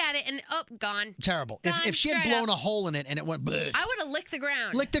Terrible. just look at it and gone. Terrible. Gone If she had straight blown a hole in it and it went, bleh, I would have licked the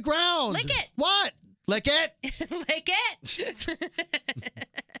ground. lick the ground. Lick it. What? Lick it? Lick it.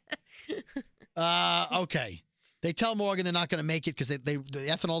 Okay. They tell Morgan they're not going to make it because the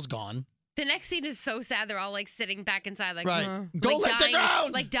ethanol's gone. The next scene is so sad. They're all like sitting back inside, like, Right. "Huh." Go like lick the dying,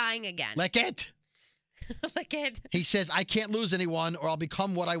 ground. like dying again. Lick it. Lick it. He says, I can't lose anyone or I'll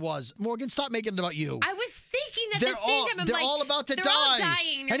become what I was. Morgan, stop making it about you. I was thinking at They're the same all, time, I'm they're like, all about to they're die. all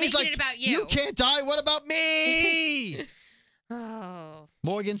dying. You're and he's making like, it about you. can't die. What about me? Oh.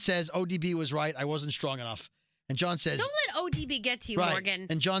 Morgan says, ODB was right. I wasn't strong enough. And John says, Don't let ODB get to you, right. Morgan.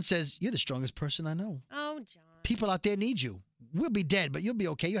 And John says, you're the strongest person I know. Oh, John. People out there need you. We'll be dead, but you'll be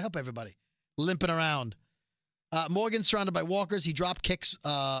okay. You'll help everybody. Limping around. Morgan's surrounded by walkers. He drops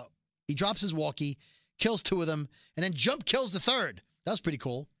his walkie, kills 2 of them, and then jump kills the 3rd. That was pretty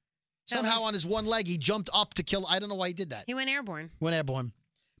cool. Somehow on his one leg, he jumped up to kill. I don't know why he did that. He went airborne.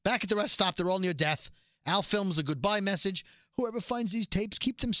 Back at the rest stop, they're all near death. Al films a goodbye message. Whoever finds these tapes,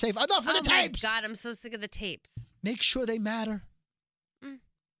 keep them safe. Enough of the tapes! Oh, my God. I'm so sick of the tapes. Make sure they matter.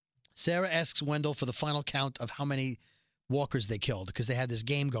 Sarah asks Wendell for the final count of how many walkers they killed because they had this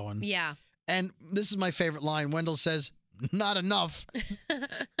game going. Yeah. And this is my favorite line. Wendell says, not enough.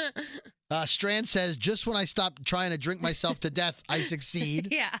 Strand says, just when I stop trying to drink myself to death, I succeed.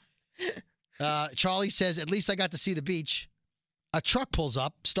 Yeah. Charlie says, at least I got to see the beach. A truck pulls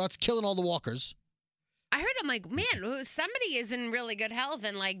up, starts killing all the walkers. I heard him like, man, somebody is in really good health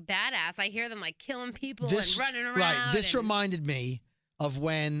and like badass. I hear them like killing people and running around. Right. This reminded me of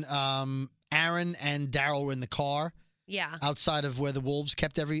when Aaron and Daryl were in the car. Yeah. Outside of where the wolves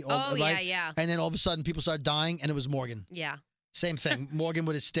kept yeah. And then all of a sudden people started dying and it was Morgan. Yeah. Same thing. Morgan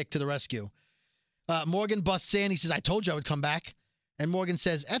with his stick to the rescue. Morgan busts in. He says, I told you I would come back. And Morgan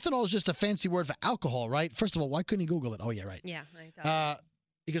says, ethanol is just a fancy word for alcohol, right? First of all, why couldn't he Google it? Oh, yeah, right. Yeah. I thought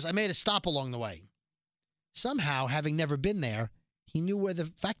he goes, I made a stop along the way. Somehow, having never been there, he knew where the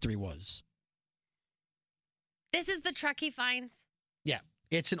factory was. This is the truck he finds? Yeah.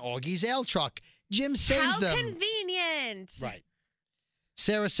 It's an Augie's Ale truck. Jim saves them. How convenient. Right.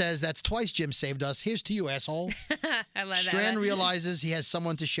 Sarah says, that's twice Jim saved us. Here's to you, asshole. I love Strand that. realizes he has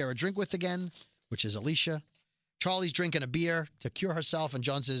someone to share a drink with again, which is Alicia. Charlie's drinking a beer to cure herself, and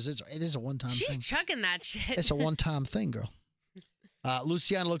John says, it is a one-time thing. She's chugging that shit. It's a one-time thing, girl.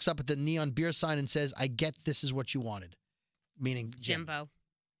 Luciana looks up at the neon beer sign and says, I get this is what you wanted, meaning Jim. Jimbo.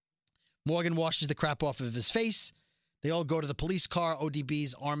 Morgan washes the crap off of his face. They all go to the police car.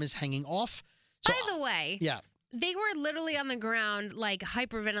 ODB's arm is hanging off. So, by the way, yeah. They were literally on the ground, like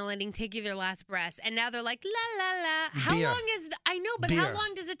hyperventilating, taking their last breaths, and now they're like, la la la. How Beer. long is? I know, but Beer. how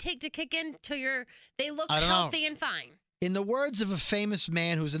long does it take to kick in till they look I don't know. healthy and fine? In the words of a famous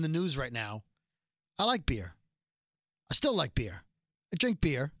man who's in the news right now, I like beer. I still like beer. I drink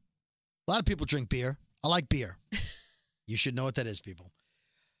beer. A lot of people drink beer. I like beer. You should know what that is, people.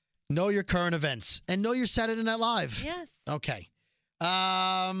 Know your current events and know your Saturday Night Live. Yes. Okay.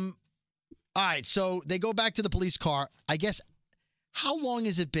 All right, so they go back to the police car. I guess, how long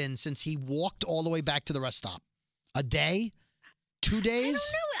has it been since he walked all the way back to the rest stop? A day? 2 days? I don't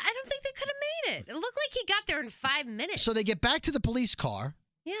know. I don't think they could have made it. It looked like he got there in 5 minutes. So they get back to the police car.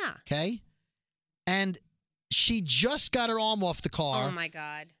 Yeah. Okay. And she just got her arm off the car. Oh, my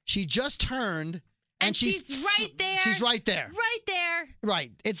God. She just turned. And she's right there. She's right there. Right there.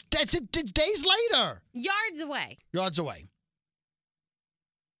 Right. It's days later. Yards away. Yards away.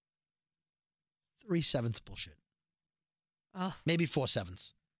 3/7 bullshit. Oh. Maybe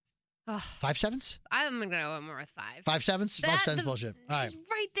 4/7. Oh. 5/7? I'm going to go more with 5. 5/7? 5/7 bullshit. All right. She's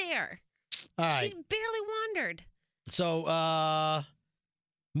right there. All right. She barely wandered. So,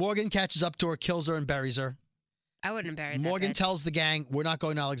 Morgan catches up to her, kills her, and buries her. I wouldn't have buried Morgan that bitch. tells the gang, we're not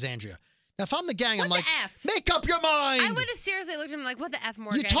going to Alexandria. Now, if I'm the gang, I'm What like, the F? make up your mind. I would have seriously looked at him like, what the F,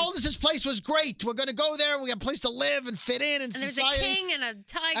 Morgan? You told us this place was great. We're going to go there. We got a place to live and fit in and society. there's a king and a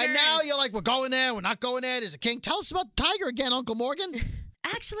tiger. And now you're like, we're going there. We're not going there. There's a king. Tell us about the tiger again, Uncle Morgan.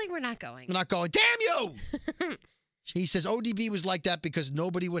 Actually, we're not going. We're not going. Damn you! He says ODB was like that because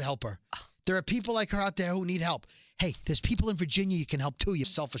nobody would help her. There are people like her out there who need help. Hey, there's people in Virginia you can help too, you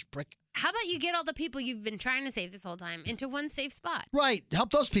selfish prick. How about you get all the people you've been trying to save this whole time into one safe spot? Right.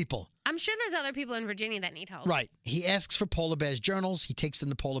 Help those people. I'm sure there's other people in Virginia that need help. Right. He asks for Polar Bears journals. He takes them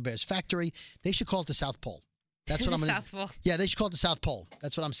to Polar Bears factory. They should call it the South Pole. That's what I'm going to... South Pole. Yeah, they should call it the South Pole.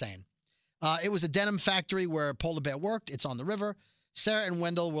 That's what I'm saying. It was a denim factory where Polar Bear worked. It's on the river. Sarah and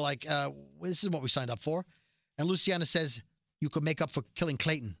Wendell were like, this is what we signed up for. And Luciana says, you could make up for killing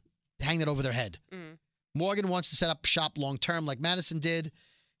Clayton. Hang that over their head. Mm. Morgan wants to set up shop long-term like Madison did.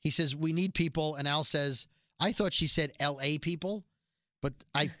 He says, we need people. And Al says, I thought she said L.A. people. But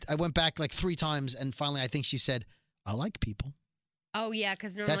I went back like 3 times. And finally, I think she said, I like people. Oh, yeah,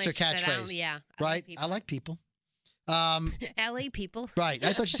 because normally That's her she said, catchphrase. yeah. Right? I like people. L.A. people. Right.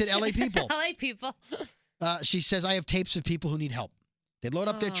 I thought she said L.A. people. L.A. people. She says, I have tapes of people who need help. They load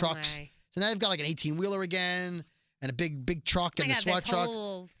up their Oh, trucks. my. So now they've got like an 18-wheeler again and a big truck and I the got SWAT this truck.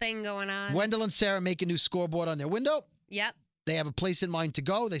 whole thing going on. Wendell and Sarah make a new scoreboard on their window. Yep. They have a place in mind to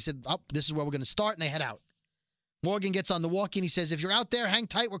go. They said, oh, this is where we're going to start, and they head out. Morgan gets on the walkie, and he says, if you're out there, hang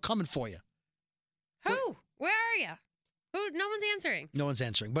tight. We're coming for you. Who? Where are you? Who? No one's answering. No one's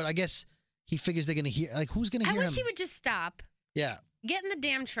answering. But I guess he figures they're going to hear. Like, who's going to I hear wish him? he would just stop, Yeah. get in the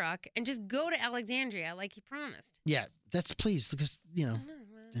damn truck, and just go to Alexandria like he promised. Yeah. That's please, because, you know. I don't know.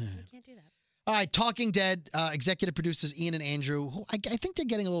 Well, you can't do All right, Talking Dead, executive producers Ian and Andrew, who I think they're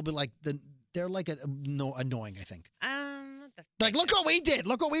getting a little bit like they're like annoying, I think. What the Like, look what we did.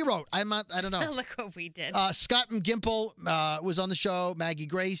 Look what we wrote. I don't know. Look what we did. Scott and Gimple was on the show, Maggie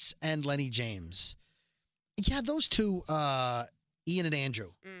Grace and Lenny James. Yeah, those two, Ian and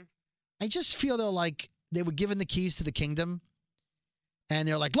Andrew. I just feel they were given the keys to the kingdom, and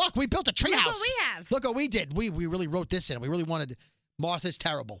they're like, look, we built a treehouse. Look what we have. Look what we did. We really wrote this in. We really wanted Martha's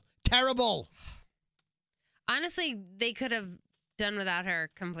terrible. Terrible. Honestly, they could have done without her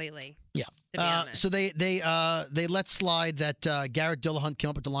completely. Yeah. To be honest. So they let slide that Garrett Dillahunt came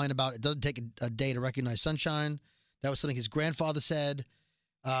up with the line about it doesn't take a day to recognize sunshine. That was something his grandfather said.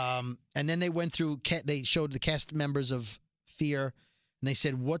 And then they went through. They showed the cast members of Fear, and they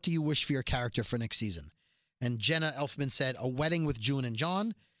said, "What do you wish for your character for next season?" And Jenna Elfman said, "A wedding with June and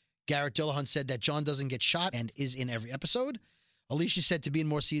John." Garrett Dillahunt said that John doesn't get shot and is in every episode. Alicia said to be in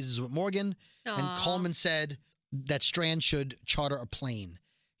more seasons with Morgan. Aww. And Coleman said that Strand should charter a plane.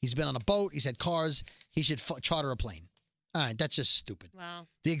 He's been on a boat. He's had cars. He should charter a plane. All right, that's just stupid. Wow.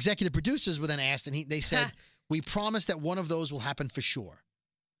 The executive producers were then asked, and they said, we promise that one of those will happen for sure.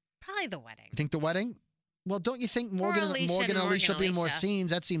 Probably the wedding. You think the wedding? Well, don't you think Morgan and Alicia will be in more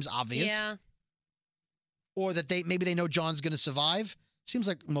scenes? That seems obvious. Yeah. Or that maybe they know John's going to survive. Seems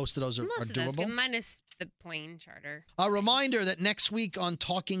like most of those are doable. Those, minus the plane charter. A reminder that next week on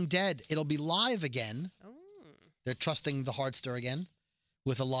Talking Dead, it'll be live again. Oh. They're trusting the Hardster again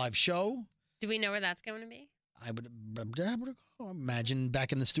with a live show. Do we know where that's going to be? I would imagine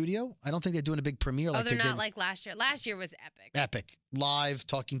back in the studio. I don't think they're doing a big premiere like they're they not did. like last year. Last year was epic. Epic. Live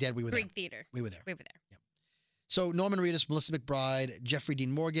Talking Dead. We were Greek there. Theater. We were there. We were there. Yep. So Norman Reedus, Melissa McBride, Jeffrey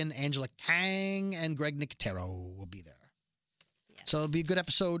Dean Morgan, Angela Kang, and Greg Nicotero will be there. Yes. So it'll be a good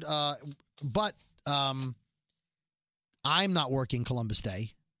episode. But I'm not working Columbus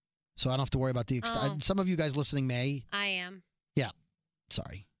Day, so I don't have to worry about the some of you guys listening may. I am. Yeah.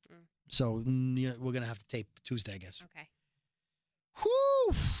 Sorry. So we're going to have to tape Tuesday, I guess. Okay.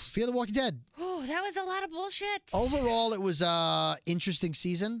 Whew. Fear the Walking Dead. Oh, that was a lot of bullshit. Overall, it was an interesting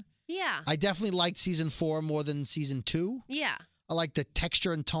season. Yeah. I definitely liked season 4 more than season 2. Yeah. I like the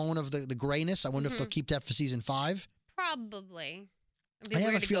texture and tone of the grayness. I wonder if they'll keep that for season 5. Probably. It'd be I have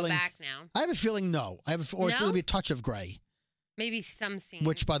weird a to feeling. Go back now. I have a feeling no. Or it's going to be a touch of gray. Maybe some scenes.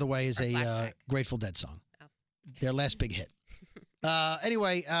 Which, by the way, is a Grateful Dead song. Oh. Their last big hit.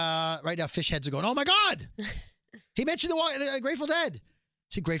 Anyway, right now fish heads are going, oh my God! He mentioned the Grateful Dead.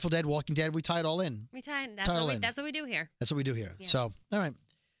 See, Grateful Dead, Walking Dead, we tie it all in. We tie it. That's what we do here. That's what we do here. Yeah. So, all right.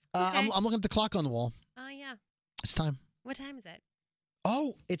 Okay. I'm looking at the clock on the wall. Oh, yeah. It's time. What time is it?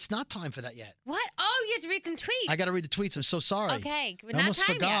 Oh, it's not time for that yet. What? Oh, you have to read some tweets. I got to read the tweets. I'm so sorry. Okay. I almost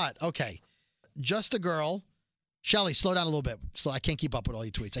forgot. Yet. Okay. Just a girl. Shelly, slow down a little bit. I can't keep up with all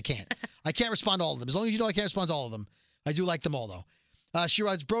your tweets. I can't. I can't respond to all of them. As long as you know I can't respond to all of them. I do like them all, though. She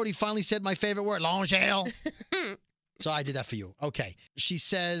writes, Brody finally said my favorite word, l'angele. So I did that for you. Okay. She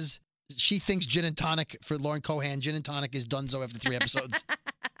says she thinks gin and tonic for Lauren Cohan. Gin and tonic is donezo after 3 episodes.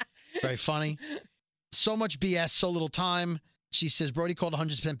 Very funny. So much BS, so little time. She says Brody called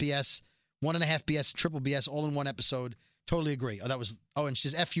 100% BS, 1.5 BS, triple BS, all in one episode. Totally agree. And she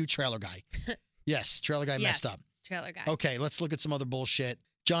says, F you, trailer guy. Yes, trailer guy messed up. Trailer guy. Okay, let's look at some other bullshit.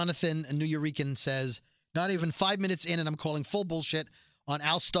 Jonathan, a New Eurekan, says, not even 5 minutes in and I'm calling full bullshit on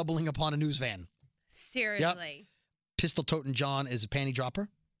Al stumbling upon a news van. Seriously. Yep. Pistol toting John is a panty dropper.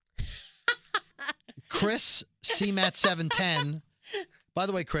 Chris, CMAT710. By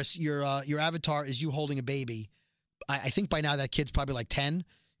the way, Chris, your avatar is you holding a baby. I think by now that kid's probably like 10. You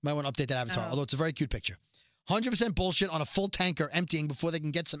might want to update that avatar, although it's a very cute picture. 100% bullshit on a full tanker emptying before they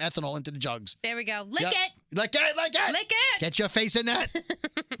can get some ethanol into the jugs. There we go. Lick it. Lick it. Lick it. Lick it. Get your face in that.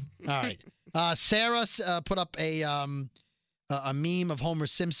 All right. Sarah put up a meme of Homer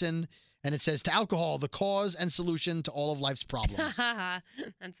Simpson, and it says, to alcohol, the cause and solution to all of life's problems.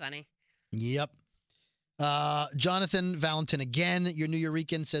 That's funny. Yep. Jonathan Valentin again, your New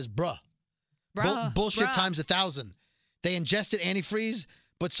Eurekan, says, bruh. Bullshit times 1,000. They ingested antifreeze,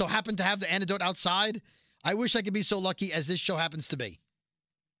 but so happened to have the antidote outside. I wish I could be so lucky as this show happens to be.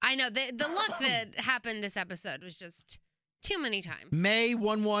 I know. The luck that happened this episode was just too many times. May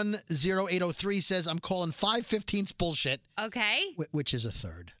 110803 says, I'm calling 5/15 bullshit. Okay. Which is a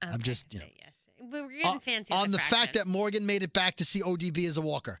third. Okay. I'm just, Yes. We're getting fancy on with the fact that Morgan made it back to see ODB as a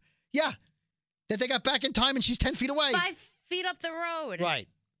walker. Yeah. That they got back in time and she's 10 feet away. 5 feet up the road. Right.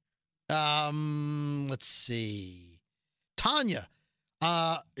 Let's see. Tanya,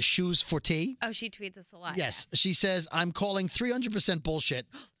 shoes for tea. Oh, she tweets us a lot. Yes. She says, I'm calling 300% bullshit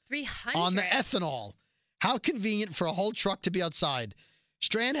 300 on the ethanol. How convenient for a whole truck to be outside.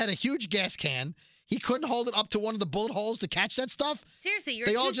 Strand had a huge gas can. He couldn't hold it up to one of the bullet holes to catch that stuff. Seriously, you're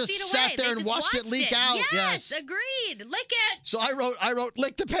They 2 all just feet away. sat there They and just watched it leak out. Yes, Yes. agreed. Lick it. So I wrote,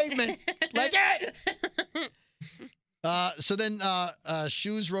 lick the pavement. Lick it. So then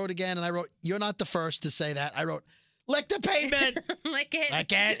Shoes wrote again, and I wrote, you're not the first to say that. I wrote, lick the pavement. Lick it.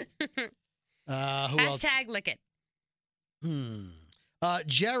 Lick it. Who else? Hashtag lick it.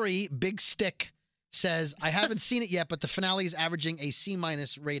 Jerry Big Stick says, I haven't seen it yet, but the finale is averaging a C-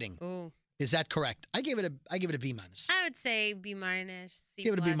 rating. Ooh. Is that correct? I give it a B-. I would say B-. C+.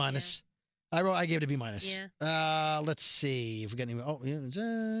 Give it a B-. I gave it a B-. Yeah. Let's see if we got any.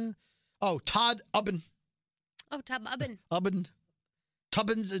 Todd Ubben. Oh, Todd Ubben.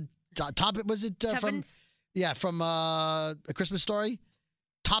 Tubbins. Was it from? Tubbins? Yeah, from A Christmas Story.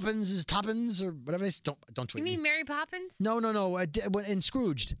 Toppins or whatever. Don't tweet You mean me. Mary Poppins? No. In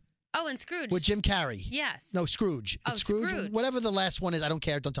Scrooged Oh, and Scrooge. with Jim Carrey. Yes. No, Scrooge. Oh, It's Scrooge. Scrooge. Whatever the last one is, I don't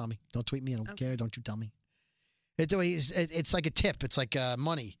care. Don't tell me. Don't tweet me. I don't care. Don't you tell me. It's like a tip. It's like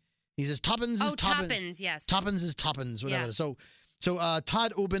money. He says Toppins is Toppins. Toppins, yes. Toppins is Toppins, whatever. Yeah. So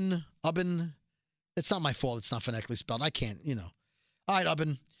Todd Ubben. It's not my fault. It's not phonetically spelled. I can't, All right,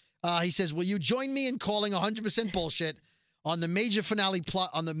 Ubben. He says, will you join me in calling 100% bullshit on the major finale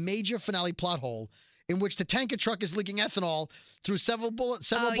plot hole in which the tanker truck is leaking ethanol through several bullet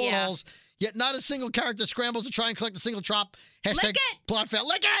holes, yet not a single character scrambles to try and collect a single drop. Hashtag Lick it. plot fail.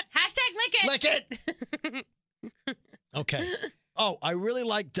 Lick it. Hashtag lick it. Lick it. Okay. Oh, I really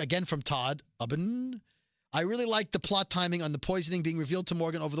liked, again from Todd Ubben, I really liked the plot timing on the poisoning being revealed to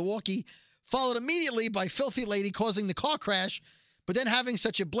Morgan over the walkie, followed immediately by Filthy Lady causing the car crash, but then having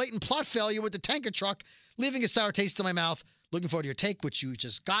such a blatant plot failure with the tanker truck, leaving a sour taste in my mouth. Looking forward to your take, which you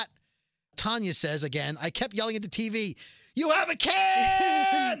just got. Tanya says again, I kept yelling at the TV, you have a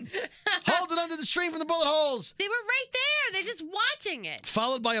can! Hold it under the stream from the bullet holes. They were right there. They're just watching it.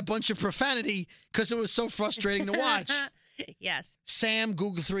 Followed by a bunch of profanity because it was so frustrating to watch. Yes. Sam,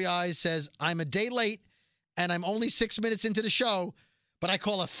 Google 3 Eyes, says, I'm a day late and I'm only 6 minutes into the show, but I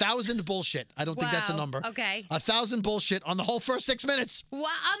call 1,000 bullshit. I don't think that's a number. Okay. 1,000 bullshit on the whole first 6 minutes.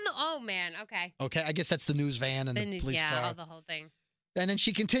 Oh, man. Okay. Okay, I guess that's the news van and the police car. Yeah, the whole thing. And then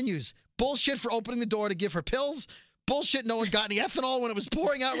she continues, bullshit for opening the door to give her pills. Bullshit no one got any ethanol when it was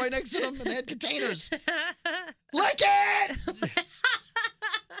pouring out right next to them and they had containers. Lick it!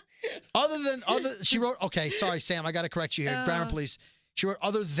 She wrote, okay, sorry, Sam, I got to correct you here. Grammar Police. She wrote,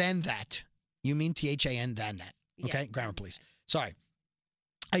 other than that. You mean THAN than that. Okay, Yeah. Grammar Police. Sorry.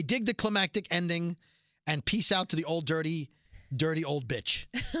 I dig the climactic ending and peace out to the old dirty old bitch.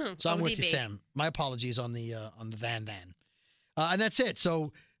 So I'm with you, ODB. Sam. My apologies on the than. And that's it.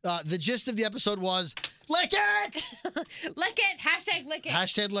 So the gist of the episode was, lick it! Lick it. Hashtag lick it.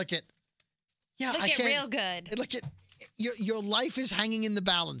 Hashtag lick it. Yeah, Lick I it can't. real good. Look at your life is hanging in the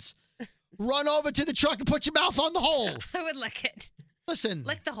balance. Run over to the truck and put your mouth on the hole. I would lick it. Listen,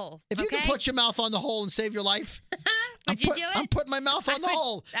 Lick the hole. if you can put your mouth on the hole and save your life, Would you do it? I'm putting my mouth on the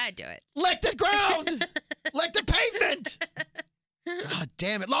hole. I'd do it. Lick the ground. Lick the pavement. Oh,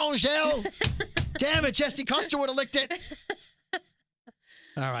 damn it, Longel. Damn it, Jesse Custer would have licked it.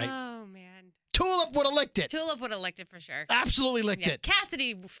 All right. Oh, man. Tulip would have licked it. Tulip would have licked it for sure. Absolutely licked Yeah. it.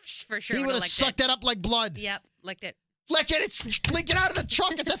 Cassidy for sure He would would have have licked sucked it. that up like blood. Yep, licked it. Lick it. It's leaking out of the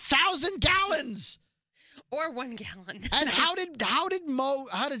truck. It's 1,000 gallons. Or 1 gallon. And how did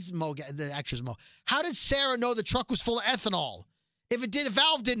the actress Mo, how did Sarah know the truck was full of ethanol? If the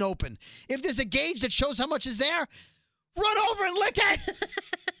valve didn't open. If there's a gauge that shows how much is there, run over and lick it.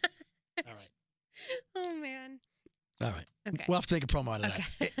 All right. Oh, man. All right. Okay. We'll have to make a promo out of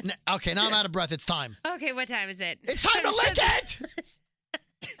that. Okay, now I'm out of breath. It's time. Okay, what time is it? It's time to lick it!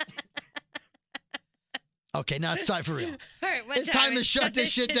 Okay, now it's time for real. All right, what It's time to shut this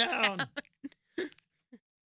shit down.